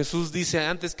Jesús dice,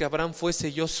 antes que Abraham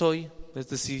fuese, yo soy, es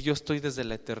decir, yo estoy desde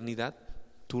la eternidad,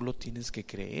 tú lo tienes que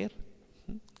creer.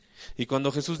 Y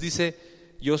cuando Jesús dice,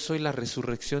 yo soy la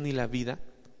resurrección y la vida,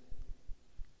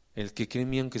 el que cree en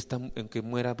mí aunque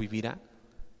muera vivirá,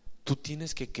 tú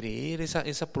tienes que creer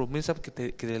esa promesa que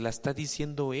te la está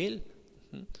diciendo Él.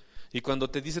 Y cuando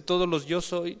te dice todos los yo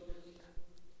soy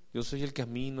el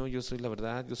camino, yo soy la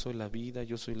verdad, yo soy la vida,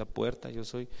 yo soy la puerta, yo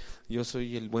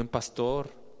soy el buen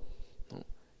pastor, ¿no?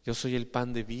 Yo soy el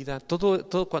pan de vida,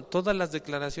 todas las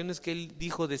declaraciones que Él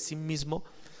dijo de sí mismo,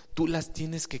 tú las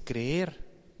tienes que creer,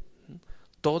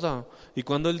 toda. Y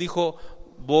cuando Él dijo,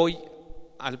 voy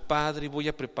al Padre y voy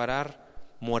a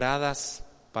preparar moradas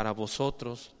para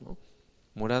vosotros, ¿no?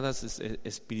 Moradas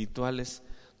espirituales,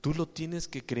 tú lo tienes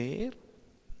que creer,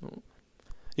 ¿no?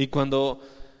 Y cuando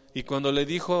le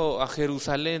dijo a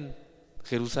Jerusalén,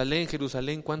 Jerusalén,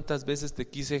 Jerusalén, cuántas veces te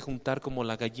quise juntar como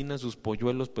la gallina sus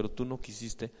polluelos, pero tú no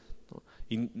quisiste, ¿no?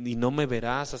 Y no me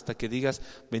verás hasta que digas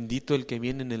bendito el que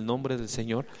viene en el nombre del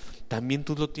Señor. También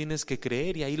tú lo tienes que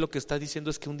creer, y ahí lo que está diciendo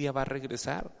es que un día va a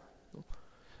regresar, ¿no?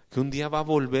 Que un día va a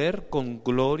volver con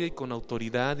gloria y con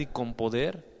autoridad y con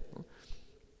poder, ¿no?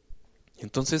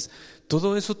 Entonces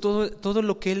todo eso, todo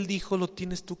lo que Él dijo lo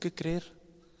tienes tú que creer.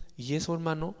 Y eso,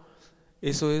 hermano,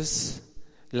 eso es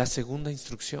la segunda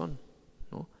instrucción,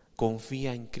 ¿no?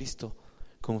 Confía en Cristo,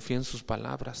 confía en sus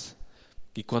palabras.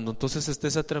 Y cuando entonces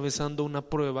estés atravesando una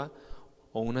prueba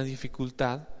o una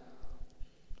dificultad,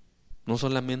 no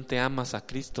solamente amas a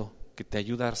Cristo, que te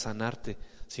ayuda a sanarte,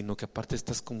 sino que aparte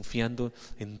estás confiando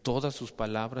en todas sus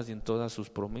palabras y en todas sus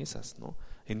promesas, ¿no?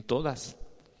 En todas.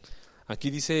 Aquí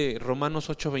dice Romanos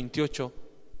 8:28,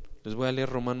 Les voy a leer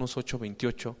Romanos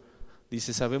 8:28.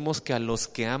 Dice, sabemos que a los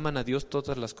que aman a Dios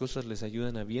todas las cosas les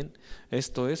ayudan a bien,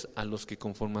 esto es, a los que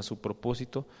conforme a su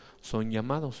propósito son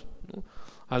llamados, ¿no?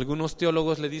 Algunos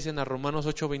teólogos le dicen a Romanos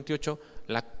 8:28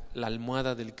 la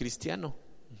almohada del cristiano.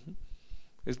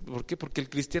 ¿Por qué? Porque el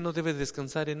cristiano debe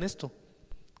descansar en esto,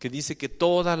 que dice que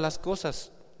todas las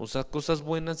cosas, o sea, cosas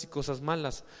buenas y cosas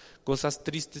malas, cosas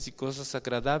tristes y cosas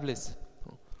agradables,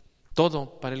 ¿no?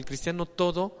 Todo, para el cristiano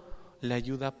todo le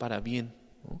ayuda para bien,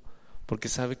 ¿no? Porque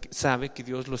sabe que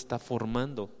Dios lo está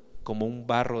formando como un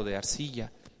barro de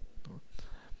arcilla, ¿no?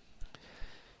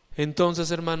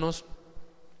 Entonces, hermanos,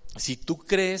 si tú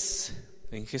crees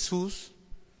en Jesús,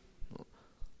 ¿no?,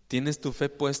 tienes tu fe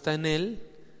puesta en Él,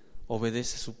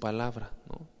 obedece su palabra,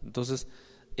 ¿no? Entonces,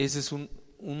 esa es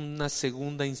una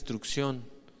segunda instrucción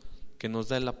que nos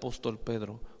da el apóstol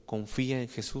Pedro: confía en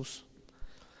Jesús.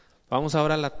 Vamos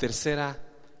ahora a la tercera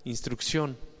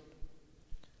instrucción.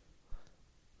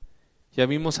 Ya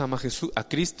vimos ama a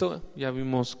Cristo, ya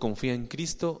vimos confía en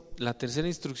Cristo. La tercera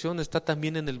instrucción está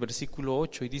también en el versículo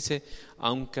 8 y dice,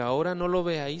 aunque ahora no lo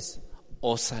veáis,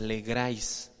 os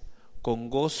alegráis con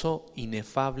gozo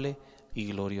inefable y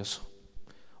glorioso.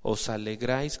 Os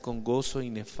alegráis con gozo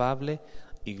inefable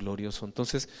y glorioso.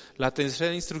 Entonces, la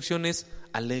tercera instrucción es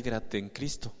alégrate en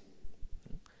Cristo,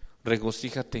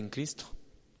 regocíjate en Cristo.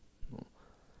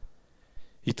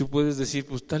 Y tú puedes decir,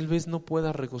 pues tal vez no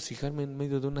pueda regocijarme en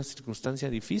medio de una circunstancia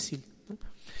difícil, ¿no?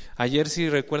 Ayer, si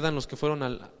recuerdan los que fueron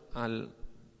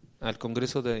al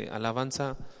Congreso de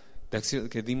Alabanza, de acción,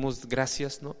 que dimos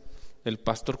gracias, ¿no? El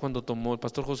pastor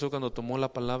José cuando tomó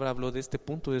la palabra habló de este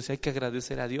punto, decía hay que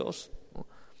agradecer a Dios, ¿no?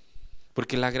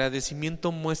 Porque el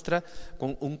agradecimiento muestra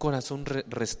con un corazón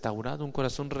restaurado, un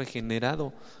corazón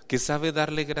regenerado, que sabe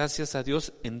darle gracias a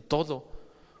Dios en todo,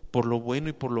 por lo bueno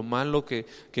y por lo malo que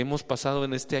hemos pasado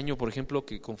en este año, por ejemplo,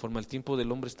 que conforme al tiempo del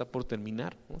hombre está por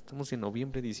terminar, ¿no? Estamos en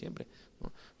noviembre, diciembre,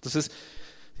 ¿no? Entonces,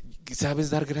 sabes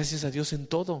dar gracias a Dios en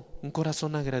todo, un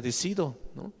corazón agradecido,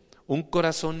 ¿no? Un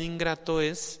corazón ingrato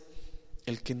es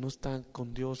el que no está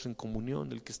con Dios en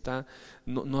comunión, el que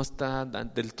no está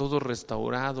del todo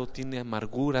restaurado, tiene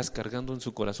amarguras cargando en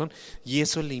su corazón y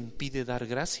eso le impide dar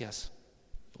gracias,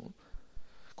 ¿no?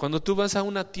 Cuando tú vas a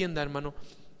una tienda, hermano,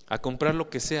 a comprar lo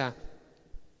que sea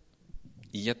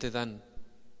y ya te dan,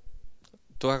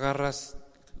 tú agarras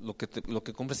lo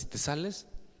que compras y te sales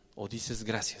o dices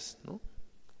gracias, ¿no?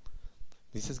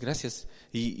 Dices gracias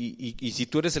y si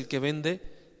tú eres el que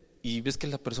vende y ves que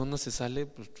la persona se sale,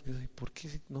 pues, ¿por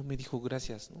qué no me dijo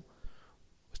gracias, no?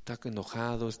 Está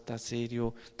enojado, está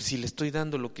serio, pues si le estoy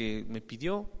dando lo que me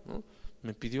pidió, ¿no?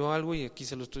 Me pidió algo y aquí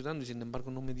se lo estoy dando y sin embargo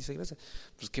no me dice gracias.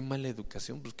 Pues qué mala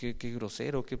educación, pues qué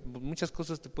grosero, muchas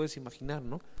cosas te puedes imaginar,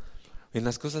 ¿no? En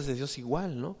las cosas de Dios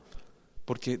igual, ¿no?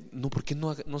 Porque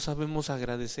no sabemos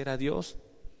agradecer a Dios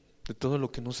de todo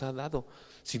lo que nos ha dado.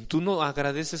 Si tú no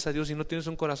agradeces a Dios y no tienes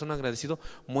un corazón agradecido,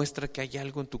 muestra que hay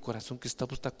algo en tu corazón que está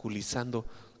obstaculizando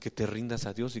que te rindas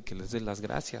a Dios y que les des las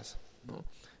gracias, ¿no?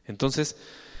 Entonces,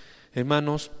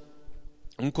 hermanos,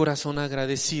 un corazón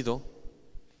agradecido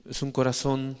es un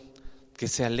corazón que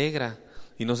se alegra,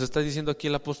 y nos está diciendo aquí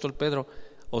el apóstol Pedro,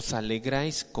 os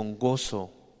alegráis con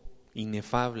gozo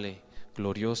inefable,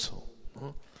 glorioso,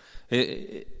 ¿no?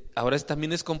 Ahora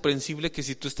también es comprensible que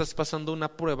si tú estás pasando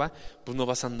una prueba, pues no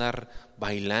vas a andar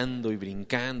bailando y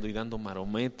brincando y dando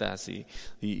marometas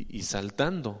y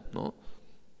saltando, ¿no?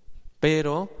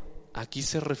 Pero aquí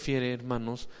se refiere,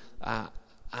 hermanos,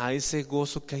 a ese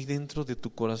gozo que hay dentro de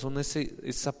tu corazón,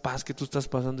 esa paz que tú estás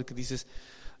pasando y que dices,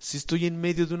 si estoy en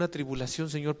medio de una tribulación,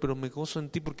 Señor, pero me gozo en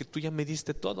ti porque tú ya me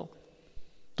diste todo.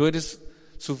 Tú eres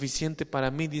suficiente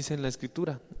para mí, dice en la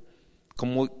Escritura.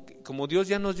 Como Dios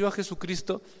ya nos dio a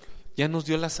Jesucristo, ya nos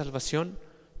dio la salvación,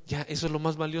 ya eso es lo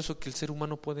más valioso que el ser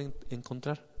humano puede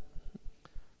encontrar.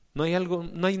 No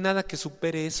hay nada que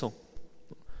supere eso.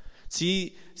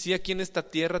 Sí, aquí en esta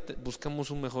tierra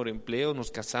buscamos un mejor empleo, nos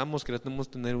casamos,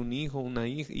 queremos tener un hijo,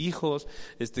 hijos,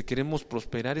 queremos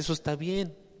prosperar, eso está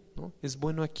bien, ¿no? Es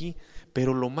bueno aquí,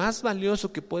 pero lo más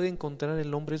valioso que puede encontrar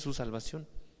el hombre es su salvación,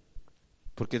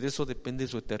 porque de eso depende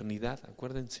su eternidad,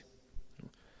 acuérdense, ¿no?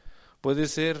 Puede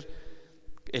ser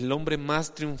el hombre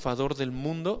más triunfador del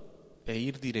mundo e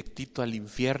ir directito al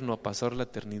infierno a pasar la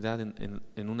eternidad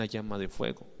en una llama de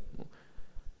fuego, ¿no?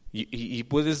 Y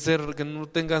puede ser que no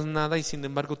tengas nada y sin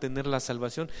embargo tener la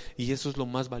salvación, y eso es lo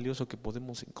más valioso que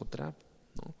podemos encontrar,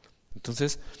 ¿no?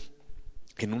 Entonces,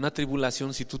 en una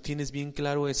tribulación, si tú tienes bien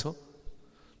claro eso,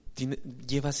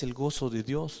 llevas el gozo de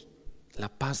Dios, la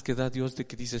paz que da Dios, de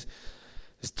que dices,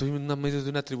 estoy en medio de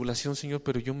una tribulación, Señor,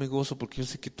 pero yo me gozo porque yo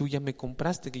sé que tú ya me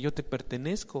compraste, que yo te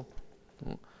pertenezco,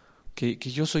 ¿no? Que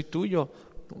yo soy tuyo,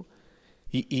 ¿no?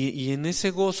 Y en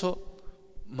ese gozo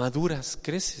maduras,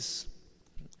 creces.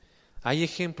 Hay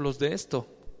ejemplos de esto,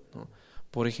 ¿no?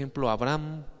 Por ejemplo,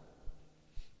 Abraham.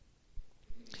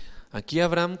 Aquí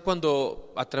Abraham,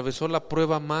 cuando atravesó la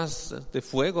prueba más de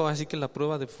fuego, así que la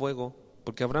prueba de fuego,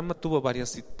 porque Abraham tuvo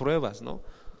varias pruebas, ¿no?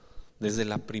 Desde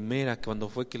la primera, cuando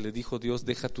fue que le dijo Dios,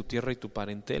 deja tu tierra y tu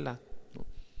parentela, ¿no?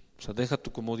 O sea, deja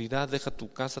tu comodidad, deja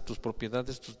tu casa, tus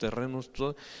propiedades, tus terrenos,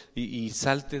 todo, y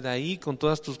salte de ahí con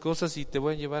todas tus cosas y te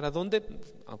voy a llevar ¿a dónde?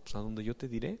 Pues a donde yo te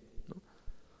diré, ¿no?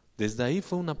 Desde ahí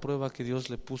fue una prueba que Dios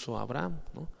le puso a Abraham,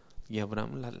 ¿no? Y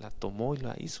Abraham la tomó y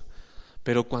la hizo.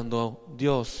 Pero cuando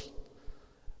Dios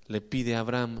le pide a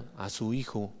Abraham a su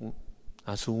hijo,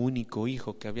 a su único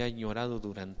hijo que había añorado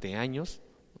durante años,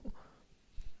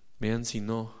 vean si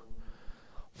no,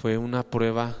 fue una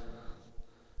prueba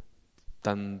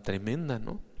tan tremenda,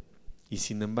 ¿no? Y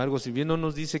sin embargo, si bien no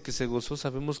nos dice que se gozó,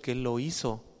 sabemos que él lo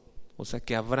hizo. O sea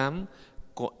que Abraham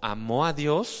amó a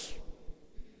Dios,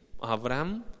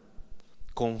 Abraham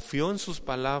confió en sus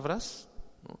palabras,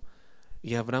 ¿no?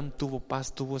 Y Abraham tuvo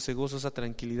paz, tuvo ese gozo, esa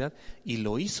tranquilidad y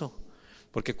lo hizo.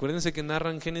 Porque acuérdense que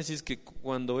narra en Génesis que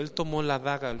cuando él tomó la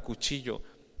daga, el cuchillo,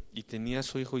 y tenía a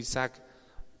su hijo Isaac,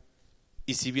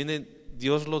 y si bien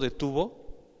Dios lo detuvo,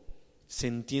 se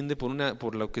entiende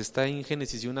por lo que está en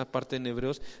Génesis y una parte en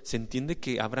Hebreos, se entiende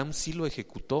que Abraham sí lo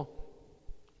ejecutó.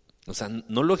 O sea,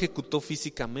 no lo ejecutó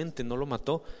físicamente, no lo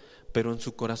mató, pero en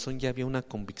su corazón ya había una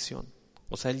convicción.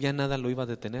 O sea, él ya nada lo iba a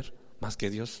detener, más que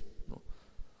Dios, ¿no?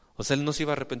 O sea, él no se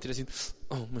iba a arrepentir así,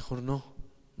 mejor no.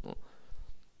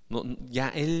 No, ya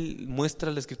él muestra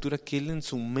a la Escritura que él en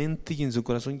su mente y en su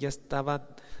corazón ya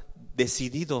estaba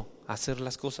decidido a hacer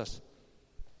las cosas.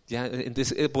 Ya,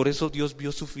 entonces, por eso Dios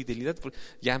vio su fidelidad.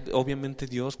 Ya obviamente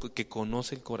Dios, que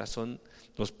conoce el corazón,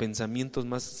 los pensamientos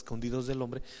más escondidos del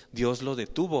hombre, Dios lo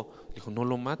detuvo. Dijo, no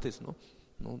lo mates, ¿no?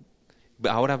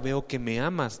 Ahora veo que me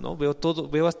amas, ¿no?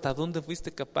 Veo hasta dónde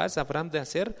fuiste capaz, Abraham, de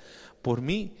hacer por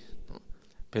mí, ¿no?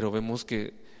 Pero vemos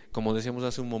que, como decíamos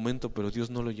hace un momento, pero Dios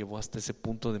no lo llevó hasta ese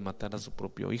punto de matar a su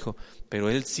propio hijo. Pero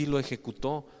él sí lo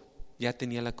ejecutó, ya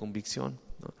tenía la convicción,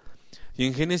 ¿no? Y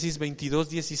en Génesis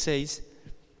 22:16,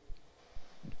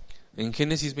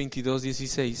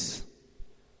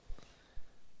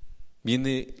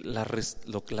 viene la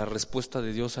respuesta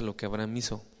de Dios a lo que Abraham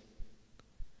hizo.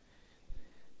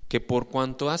 Que por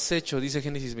cuanto has hecho, dice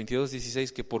Génesis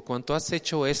 22:16, que por cuanto has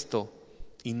hecho esto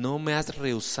y no me has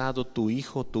rehusado tu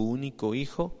hijo, tu único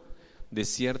hijo, de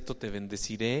cierto te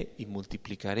bendeciré y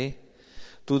multiplicaré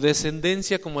tu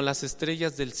descendencia como las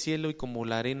estrellas del cielo y como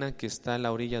la arena que está a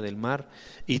la orilla del mar,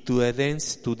 y tu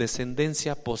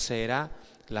descendencia poseerá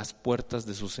las puertas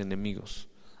de sus enemigos.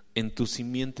 En tu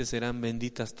simiente serán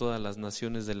benditas todas las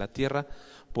naciones de la tierra,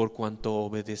 por cuanto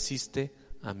obedeciste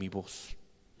a mi voz.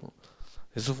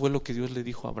 Eso fue lo que Dios le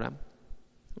dijo a Abraham.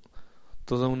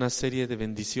 Toda una serie de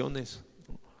bendiciones.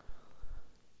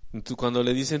 Cuando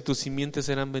le dicen tus simientes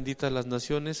serán benditas las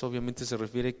naciones, obviamente se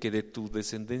refiere que de tu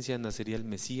descendencia nacería el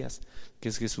Mesías, que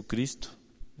es Jesucristo.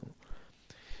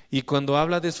 Y cuando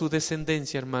habla de su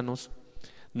descendencia, hermanos,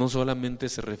 no solamente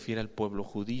se refiere al pueblo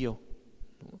judío,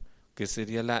 ¿no? Que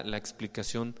sería la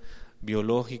explicación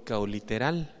biológica o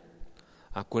literal.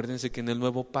 Acuérdense que en el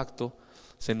nuevo pacto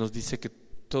se nos dice que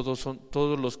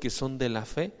todos los que son de la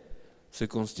fe se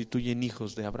constituyen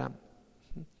hijos de Abraham.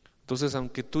 Entonces,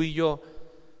 aunque tú y yo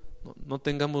no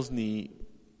tengamos ni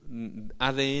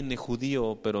ADN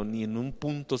judío, pero ni en un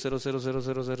punto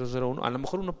 0,0000001, a lo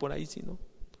mejor uno por ahí sí, ¿no?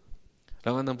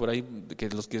 Luego andan por ahí que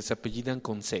los que se apellidan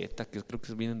con Z, que creo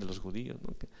que vienen de los judíos,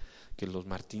 ¿no? Que los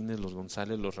Martínez, los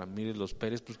González, los Ramírez, los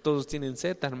Pérez, pues todos tienen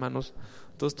Z, hermanos,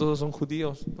 todos son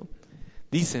judíos, ¿no?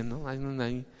 Dicen, ¿no?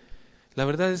 Ahí. La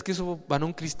verdad es que eso, para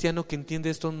un cristiano que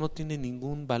entiende esto, no tiene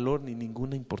ningún valor ni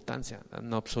ninguna importancia,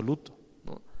 en absoluto,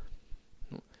 ¿no?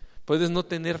 Puedes no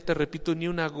tener, te repito, ni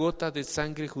una gota de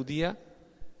sangre judía,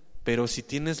 pero si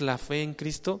tienes la fe en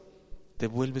Cristo, te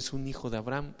vuelves un hijo de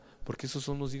Abraham, porque esos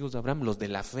son los hijos de Abraham, los de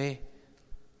la fe,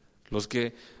 los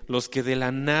que de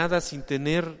la nada, sin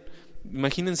tener,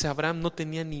 imagínense, Abraham no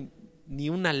tenía ni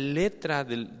una letra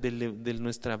de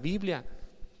nuestra Biblia.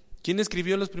 ¿Quién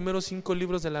escribió los primeros 5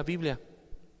 libros de la Biblia?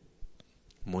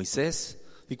 Moisés.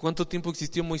 ¿Y cuánto tiempo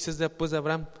existió Moisés después de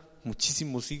Abraham?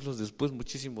 Muchísimos siglos después,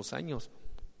 muchísimos años,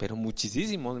 pero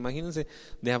muchísimos. Imagínense,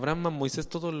 de Abraham a Moisés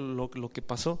todo lo que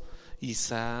pasó.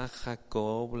 Isaac,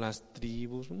 Jacob, las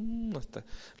tribus, hasta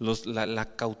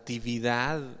la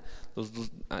cautividad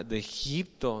de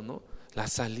Egipto, ¿no? La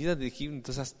salida de Egipto.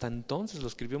 Entonces hasta entonces lo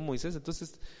escribió Moisés.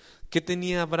 Entonces, ¿qué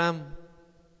tenía Abraham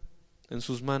en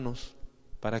sus manos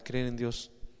para creer en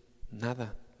Dios?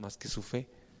 Nada más que su fe,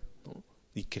 ¿no?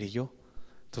 Y creyó.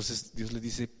 Entonces Dios le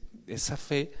dice, esa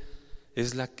fe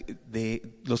es la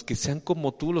de los que sean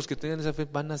como tú, los que tengan esa fe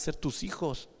van a ser tus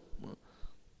hijos, ¿no?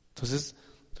 Entonces,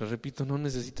 te repito, no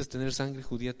necesitas tener sangre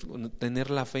judía, tener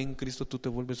la fe en Cristo, tú te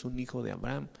vuelves un hijo de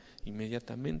Abraham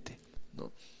inmediatamente,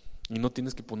 ¿no? Y no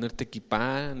tienes que ponerte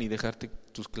equipá, ni dejarte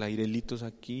tus clairelitos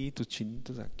aquí, tus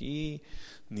chinitos aquí,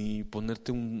 ni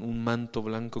ponerte un manto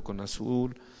blanco con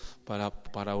azul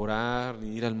para orar,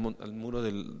 ni ir al muro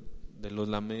de los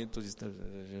lamentos y estar,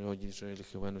 oye Israel,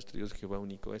 Jehová nuestro Dios, Jehová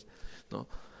único es.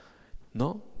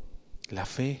 No, la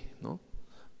fe, ¿no?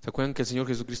 ¿Se acuerdan que el Señor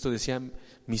Jesucristo decía,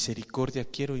 misericordia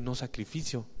quiero y no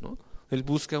sacrificio, ¿no? Él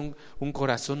busca un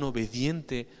corazón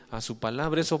obediente a su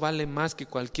palabra. Eso vale más que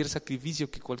cualquier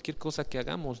sacrificio, que cualquier cosa que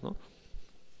hagamos, ¿no?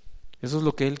 Eso es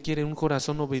lo que Él quiere, un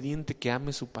corazón obediente que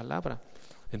ame su palabra.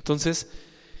 Entonces,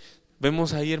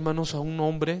 vemos ahí, hermanos, a un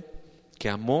hombre que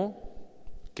amó,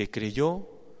 que creyó,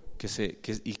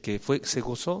 y que se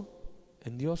gozó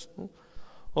en Dios, ¿no?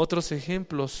 Otros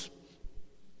ejemplos,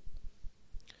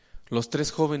 los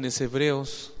 3 jóvenes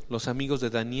hebreos, los amigos de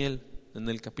Daniel en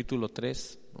el capítulo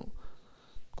 3, ¿no?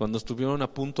 Cuando estuvieron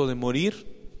a punto de morir,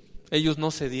 ellos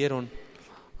no cedieron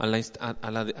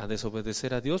a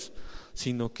desobedecer a Dios,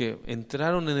 sino que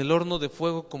entraron en el horno de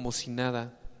fuego como si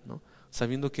nada, ¿no?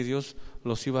 Sabiendo que Dios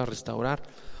los iba a restaurar.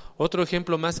 Otro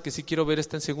ejemplo más que sí quiero ver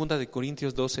está en 2 de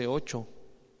Corintios 12:8.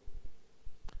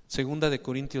 2 de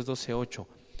Corintios 12:8.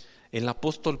 El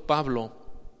apóstol Pablo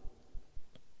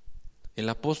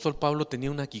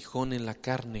tenía un aguijón en la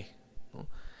carne, ¿no?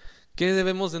 ¿Qué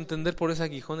debemos de entender por ese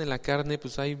aguijón en la carne?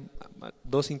 Pues hay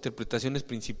 2 interpretaciones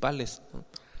principales, ¿no?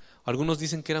 Algunos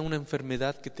dicen que era una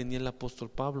enfermedad que tenía el apóstol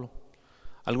Pablo.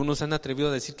 Algunos han atrevido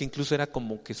a decir que incluso era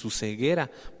como que su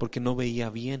ceguera, porque no veía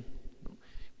bien, ¿no?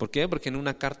 ¿Por qué? Porque en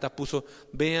una carta puso,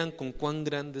 vean con cuán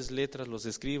grandes letras los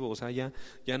escribo, o sea, ya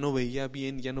no veía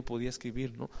bien, ya no podía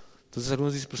escribir, ¿no? Entonces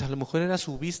algunos dicen, pues a lo mejor era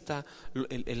su vista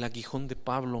el aguijón de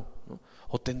Pablo, ¿no?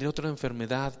 O tendría otra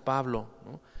enfermedad Pablo,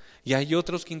 ¿no? Y hay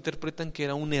otros que interpretan que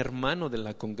era un hermano de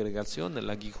la congregación, el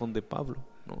aguijón de Pablo,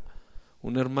 ¿no?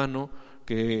 Un hermano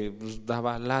que pues,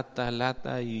 daba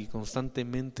lata y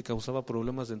constantemente causaba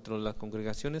problemas dentro de las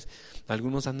congregaciones.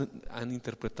 Algunos han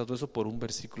interpretado eso por un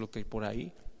versículo que hay por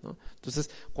ahí, ¿no? Entonces,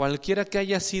 cualquiera que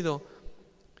haya sido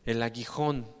el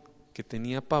aguijón que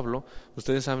tenía Pablo,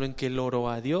 ustedes saben que él oró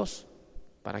a Dios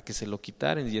para que se lo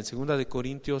quitaran. Y en 2 de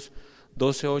Corintios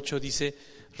 12:8 dice,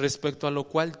 respecto a lo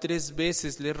cual 3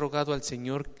 veces le he rogado al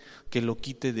Señor que lo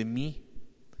quite de mí,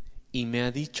 y me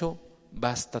ha dicho,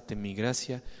 bástate mi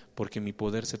gracia, porque mi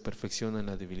poder se perfecciona en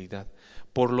la debilidad.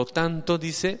 Por lo tanto,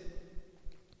 dice,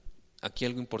 aquí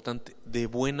algo importante, de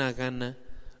buena gana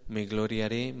me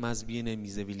gloriaré más bien en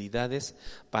mis debilidades,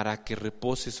 para que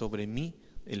repose sobre mí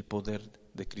el poder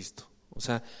de Cristo. O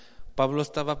sea, Pablo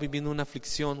estaba viviendo una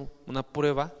aflicción, una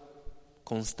prueba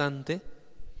constante,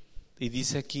 y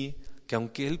dice aquí que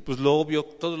aunque él, pues lo obvio,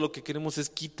 todo lo que queremos es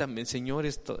quítame, Señor,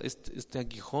 este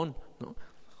aguijón, ¿no?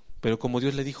 Pero como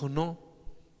Dios le dijo, no,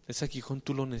 ese aguijón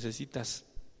tú lo necesitas,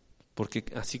 porque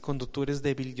así cuando tú eres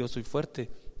débil, yo soy fuerte.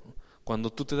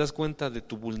 Cuando tú te das cuenta de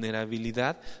tu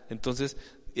vulnerabilidad, entonces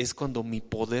es cuando mi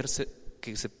poder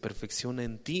que se perfecciona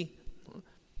en ti.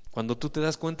 Cuando tú te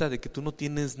das cuenta de que tú no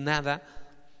tienes nada,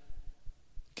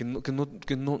 que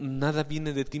no nada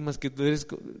viene de ti más que tú eres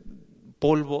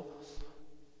polvo,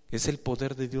 es el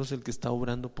poder de Dios el que está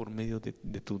obrando por medio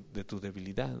de tu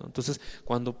debilidad, ¿no? Entonces,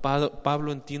 cuando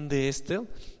Pablo entiende esto,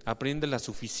 aprende la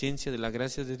suficiencia de la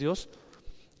gracia de Dios,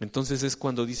 entonces es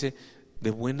cuando dice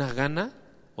de buena gana,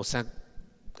 o sea,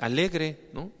 alegre,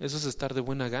 ¿no? Eso es estar de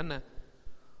buena gana.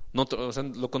 No, o sea,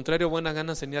 lo contrario a buena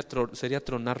gana sería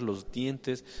tronar los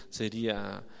dientes,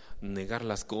 sería negar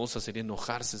las cosas, sería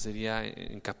enojarse, sería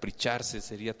encapricharse,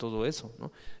 sería todo eso,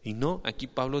 ¿no? Y no, aquí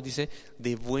Pablo dice,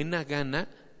 de buena gana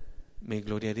me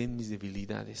gloriaré en mis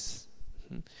debilidades.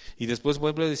 Y después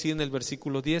vuelve a decir en el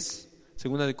versículo 10,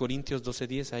 2 de Corintios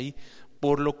 12:10, ahí,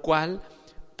 por lo cual,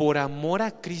 por amor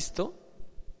a Cristo,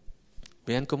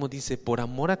 vean cómo dice, por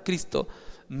amor a Cristo,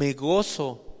 me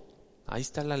gozo. Ahí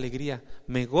está la alegría.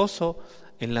 Me gozo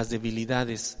en las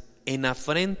debilidades, en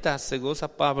afrentas se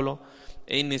goza Pablo,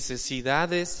 en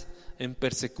necesidades, en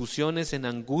persecuciones, en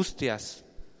angustias,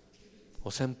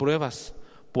 o sea, en pruebas,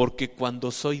 porque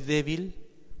cuando soy débil,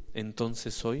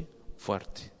 entonces soy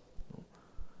fuerte.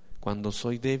 Cuando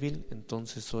soy débil,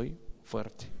 entonces soy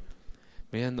fuerte.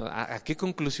 Vean, ¿a qué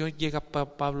conclusión llega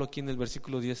Pablo aquí en el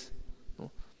versículo 10?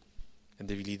 ¿No? En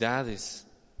debilidades,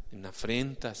 en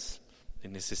afrentas,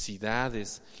 en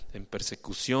necesidades, en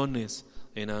persecuciones,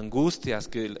 en angustias,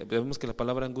 que vemos que la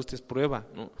palabra angustia es prueba,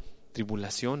 ¿no?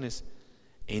 Tribulaciones,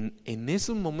 en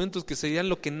esos momentos que serían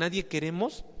lo que nadie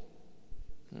queremos,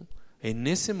 ¿no? En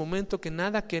ese momento que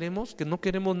nada queremos, que no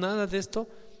queremos nada de esto,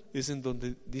 es en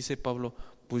donde dice Pablo,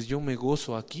 pues yo me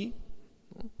gozo aquí,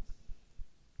 ¿no?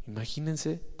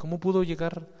 Imagínense, ¿cómo pudo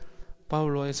llegar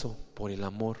Pablo a eso? Por el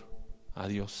amor a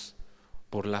Dios,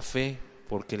 por la fe,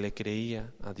 porque le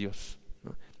creía a Dios,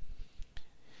 ¿no?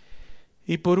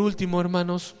 Y por último,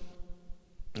 hermanos,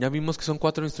 ya vimos que son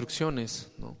 4 instrucciones,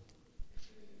 ¿no?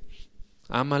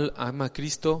 Ama a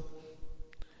Cristo,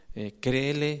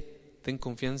 créele, ten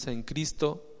confianza en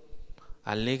Cristo,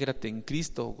 alégrate en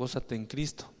Cristo, gózate en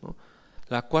Cristo, ¿no?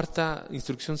 La 4ª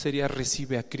instrucción sería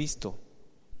recibe a Cristo.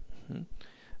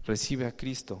 Recibe a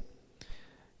Cristo.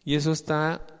 Y eso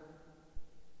está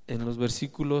en los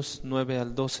versículos 9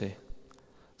 al 12.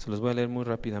 Se los voy a leer muy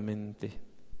rápidamente.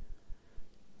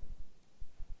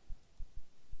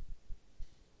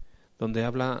 Donde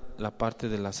habla la parte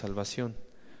de la salvación.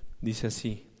 Dice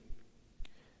así.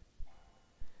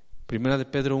 Primera de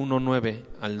Pedro 1, 9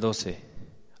 al 12.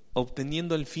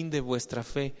 Obteniendo el fin de vuestra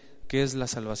fe, que es la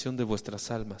salvación de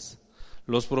vuestras almas.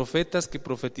 Los profetas que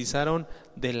profetizaron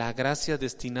de la gracia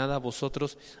destinada a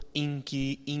vosotros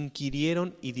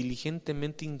inquirieron y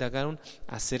diligentemente indagaron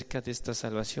acerca de esta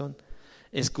salvación,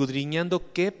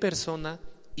 escudriñando qué persona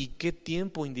y qué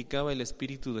tiempo indicaba el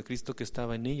Espíritu de Cristo que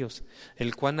estaba en ellos,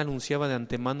 el cual anunciaba de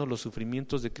antemano los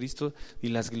sufrimientos de Cristo y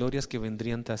las glorias que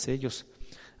vendrían tras ellos.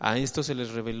 A esto se les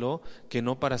reveló que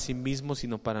no para sí mismos,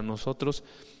 sino para nosotros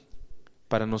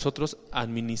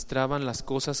administraban las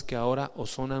cosas que ahora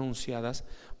os son anunciadas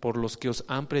por los que os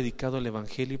han predicado el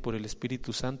Evangelio y por el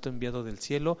Espíritu Santo enviado del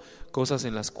cielo, cosas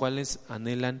en las cuales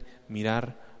anhelan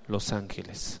mirar los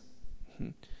ángeles.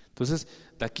 Entonces,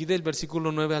 de aquí del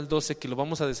versículo 9 al 12, que lo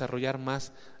vamos a desarrollar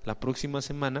más la próxima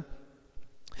semana,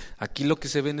 aquí lo que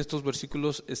se ve en estos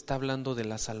versículos está hablando de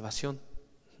la salvación,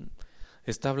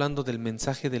 está hablando del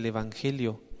mensaje del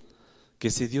Evangelio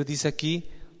que se dio, dice aquí,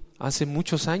 hace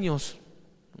muchos años.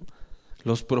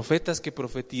 Los profetas que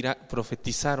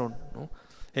profetizaron, ¿no?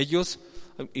 Ellos,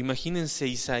 imagínense,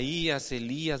 Isaías,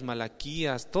 Elías,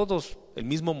 Malaquías, todos, el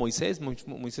mismo Moisés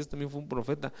también fue un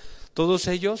profeta, todos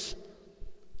ellos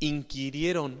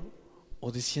inquirieron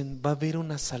o decían, va a haber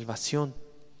una salvación,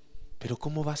 pero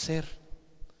 ¿cómo va a ser?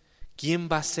 ¿Quién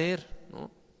va a ser? ¿No?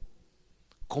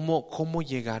 ¿Cómo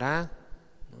llegará?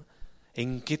 ¿No?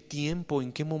 ¿En qué tiempo?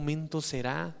 ¿En qué momento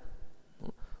será?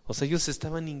 O sea, ellos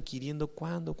estaban inquiriendo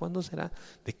 ¿cuándo será?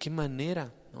 ¿De qué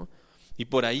manera? ¿No? Y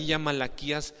por ahí ya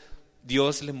Malaquías,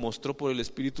 Dios le mostró por el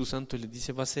Espíritu Santo y le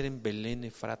dice, va a ser en Belén,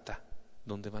 Efrata,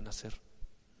 donde van a ser,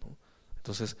 ¿no?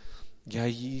 Entonces, ya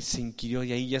allí se inquirió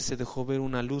y ahí ya se dejó ver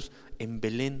una luz, en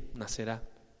Belén nacerá,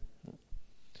 ¿no?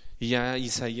 Y ya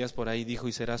Isaías por ahí dijo,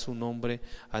 y será su nombre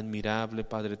admirable,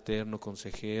 Padre eterno,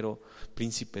 consejero,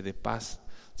 príncipe de paz.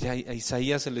 Ya a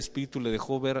Isaías el Espíritu le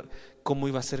dejó ver cómo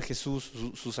iba a ser Jesús,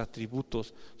 sus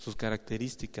atributos, sus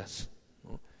características,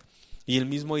 ¿no? Y el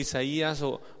mismo Isaías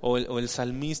o el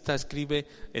salmista escribe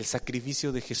el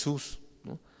sacrificio de Jesús,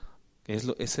 ¿no?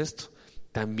 Es esto.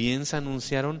 También se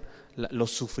anunciaron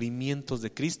los sufrimientos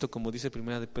de Cristo, como dice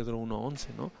Primera de Pedro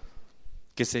 1:11, ¿no?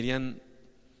 Que serían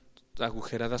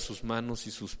agujeradas sus manos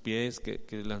y sus pies, que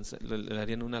le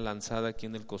harían una lanzada aquí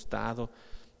en el costado,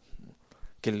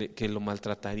 que lo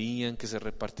maltratarían, que se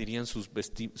repartirían sus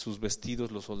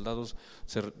vestidos, los soldados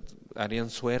se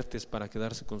harían suertes para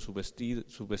quedarse con su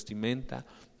vestimenta,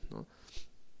 ¿no?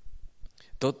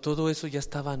 Todo eso ya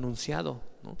estaba anunciado,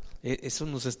 ¿no? Eso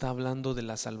nos está hablando de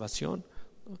la salvación,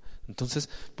 ¿no? Entonces,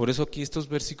 por eso aquí estos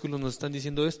versículos nos están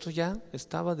diciendo, esto ya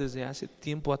estaba desde hace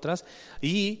tiempo atrás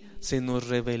y se nos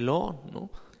reveló,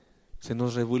 ¿no? Se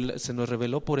nos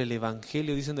reveló por el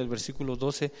Evangelio, dice en el versículo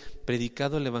 12,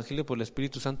 predicado el Evangelio por el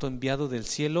Espíritu Santo enviado del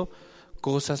cielo,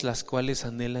 cosas las cuales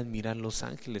anhelan mirar los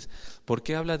ángeles. ¿Por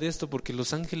qué habla de esto? Porque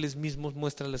los ángeles mismos,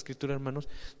 muestra la Escritura, hermanos,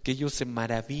 que ellos se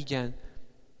maravillan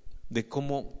de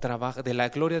cómo trabaja, de la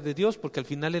gloria de Dios, porque al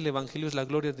final el Evangelio es la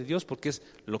gloria de Dios, porque es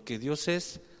lo que Dios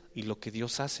es y lo que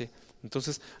Dios hace.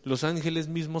 Entonces los ángeles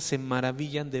mismos se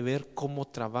maravillan de ver cómo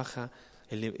trabaja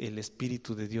el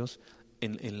Espíritu de Dios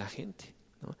en la gente,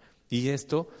 ¿no? Y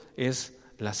esto es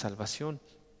la salvación,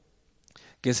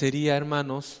 que sería,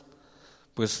 hermanos,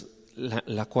 pues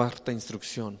la 4ª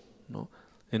instrucción, ¿no?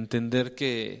 Entender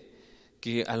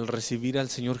que al recibir al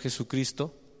Señor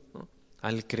Jesucristo, ¿no?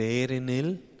 Al creer en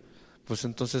Él, pues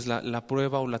entonces la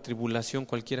prueba o la tribulación,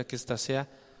 cualquiera que ésta sea,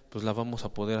 pues la vamos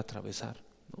a poder atravesar,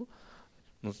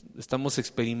 ¿no? Estamos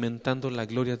experimentando la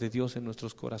gloria de Dios en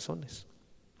nuestros corazones,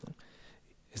 ¿no?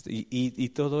 Y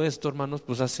todo esto, hermanos,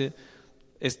 pues hace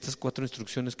estas 4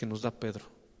 instrucciones que nos da Pedro.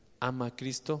 Ama a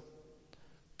Cristo,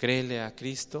 créele a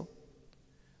Cristo,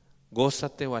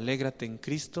 Gózate o alégrate en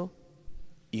Cristo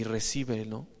y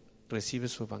recíbelo, recibe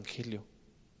su evangelio,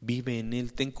 vive en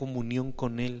Él, ten comunión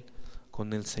con Él,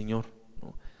 con el Señor,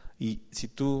 ¿no? Y si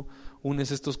tú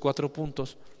unes estos 4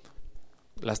 puntos,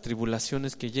 las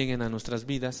tribulaciones que lleguen a nuestras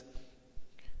vidas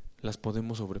las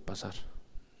podemos sobrepasar.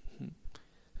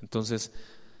 Entonces,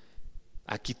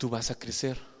 aquí tú vas a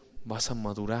crecer, vas a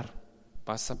madurar,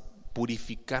 vas a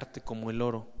purificarte como el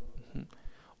oro.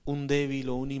 Un débil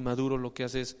o un inmaduro lo que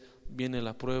hace es, viene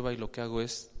la prueba y lo que hago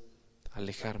es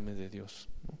alejarme de Dios,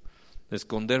 ¿no?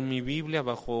 Esconder mi Biblia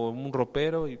bajo un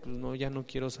ropero y pues no, ya no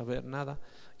quiero saber nada,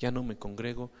 ya no me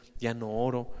congrego, ya no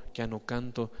oro, ya no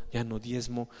canto, ya no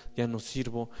diezmo, ya no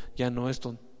sirvo, ya no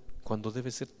esto, cuando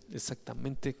debe ser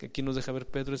exactamente, que aquí nos deja ver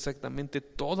Pedro, exactamente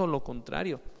todo lo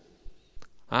contrario.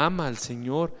 Ama al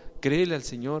Señor, créele al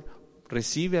Señor,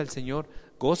 recibe al Señor,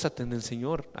 gózate en el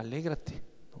Señor, alégrate,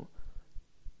 ¿no?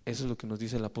 Eso es lo que nos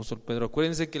dice el apóstol Pedro.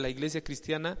 Acuérdense que la iglesia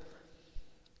cristiana,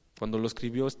 cuando lo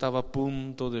escribió, estaba a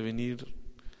punto de venir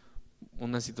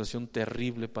una situación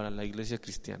terrible para la iglesia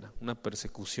cristiana, una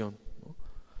persecución, ¿no?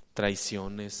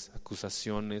 Traiciones,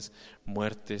 acusaciones,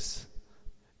 muertes,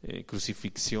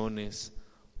 crucifixiones,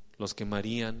 los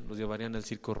quemarían, los llevarían al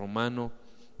circo romano,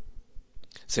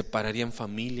 separarían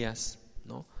familias,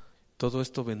 ¿no? Todo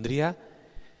esto vendría,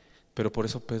 pero por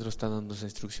eso Pedro está dando esa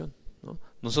instrucción, ¿no?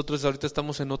 Nosotros ahorita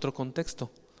estamos en otro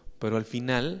contexto, pero al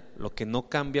final lo que no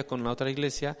cambia con la otra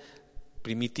iglesia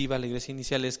primitiva, la iglesia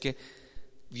inicial, es que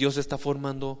Dios está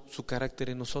formando su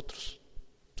carácter en nosotros.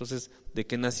 Entonces, de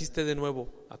que naciste de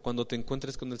nuevo a cuando te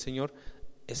encuentres con el Señor,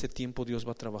 ese tiempo Dios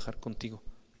va a trabajar contigo,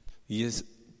 y es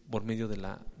por medio de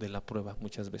la prueba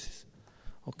muchas veces.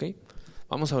 ¿Ok?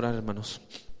 Vamos a orar, hermanos.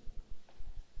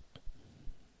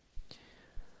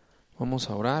 Vamos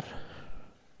a orar.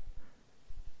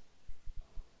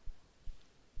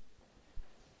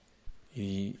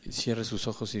 Y cierre sus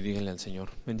ojos y díganle al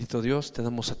Señor: bendito Dios, te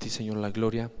damos a ti, Señor, la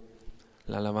gloria,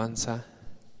 la alabanza,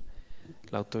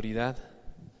 la autoridad,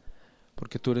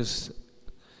 porque tú eres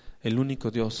el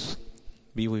único Dios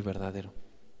vivo y verdadero.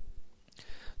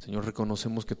 Señor,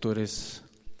 reconocemos que tú eres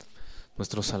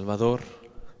nuestro Salvador,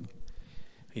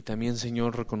 y también,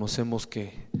 Señor, reconocemos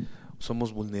que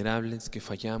somos vulnerables, que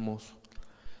fallamos,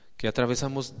 que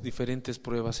atravesamos diferentes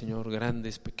pruebas, Señor,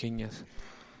 grandes, pequeñas,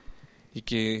 y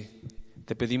que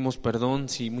te pedimos perdón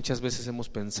si muchas veces hemos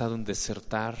pensado en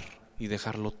desertar y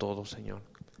dejarlo todo, Señor,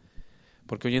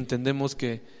 porque hoy entendemos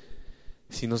que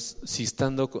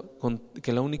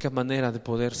que la única manera de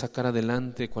poder sacar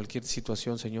adelante cualquier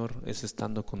situación, Señor, es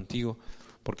estando contigo,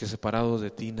 porque separados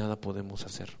de ti nada podemos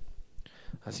hacer.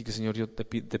 Así que, Señor,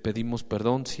 te pedimos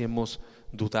perdón si hemos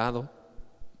dudado,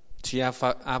 si ha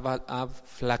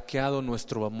flaqueado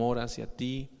nuestro amor hacia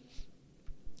ti,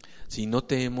 si no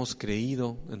te hemos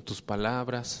creído en tus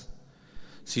palabras,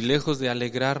 si lejos de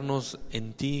alegrarnos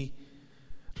en ti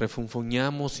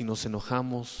refunfuñamos y nos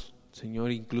enojamos,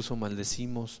 Señor, incluso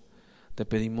maldecimos. Te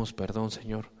pedimos perdón,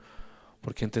 Señor,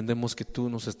 porque entendemos que tú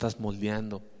nos estás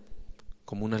moldeando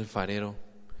como un alfarero,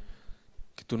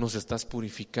 que tú nos estás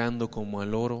purificando como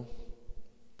al oro,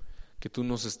 que tú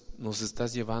nos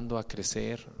estás llevando a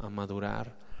crecer, a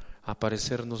madurar, a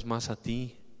parecernos más a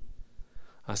ti,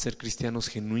 a ser cristianos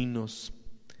genuinos,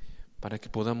 para que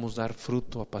podamos dar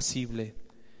fruto apacible,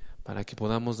 para que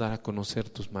podamos dar a conocer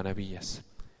tus maravillas.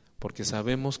 Porque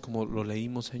sabemos, como lo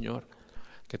leímos, Señor,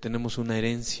 que tenemos una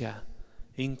herencia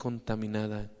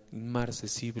incontaminada,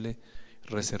 inmarcesible,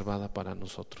 reservada para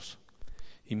nosotros.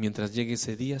 Y mientras llegue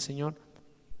ese día, Señor,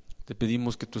 te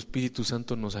pedimos que tu Espíritu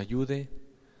Santo nos ayude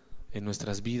en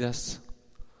nuestras vidas,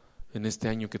 en este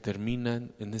año que termina,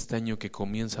 en este año que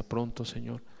comienza pronto,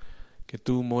 Señor, que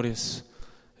tú mores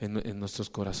en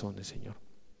nuestros corazones, Señor,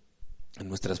 en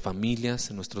nuestras familias,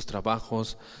 en nuestros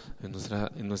trabajos,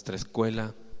 en nuestra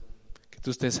escuela, que tú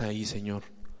estés ahí, Señor,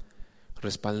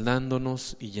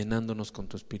 respaldándonos y llenándonos con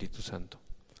tu Espíritu Santo.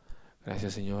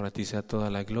 Gracias, Señor, a ti sea toda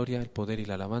la gloria, el poder y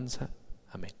la alabanza.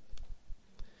 Amén.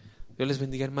 Dios les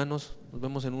bendiga, hermanos, nos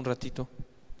vemos en un ratito.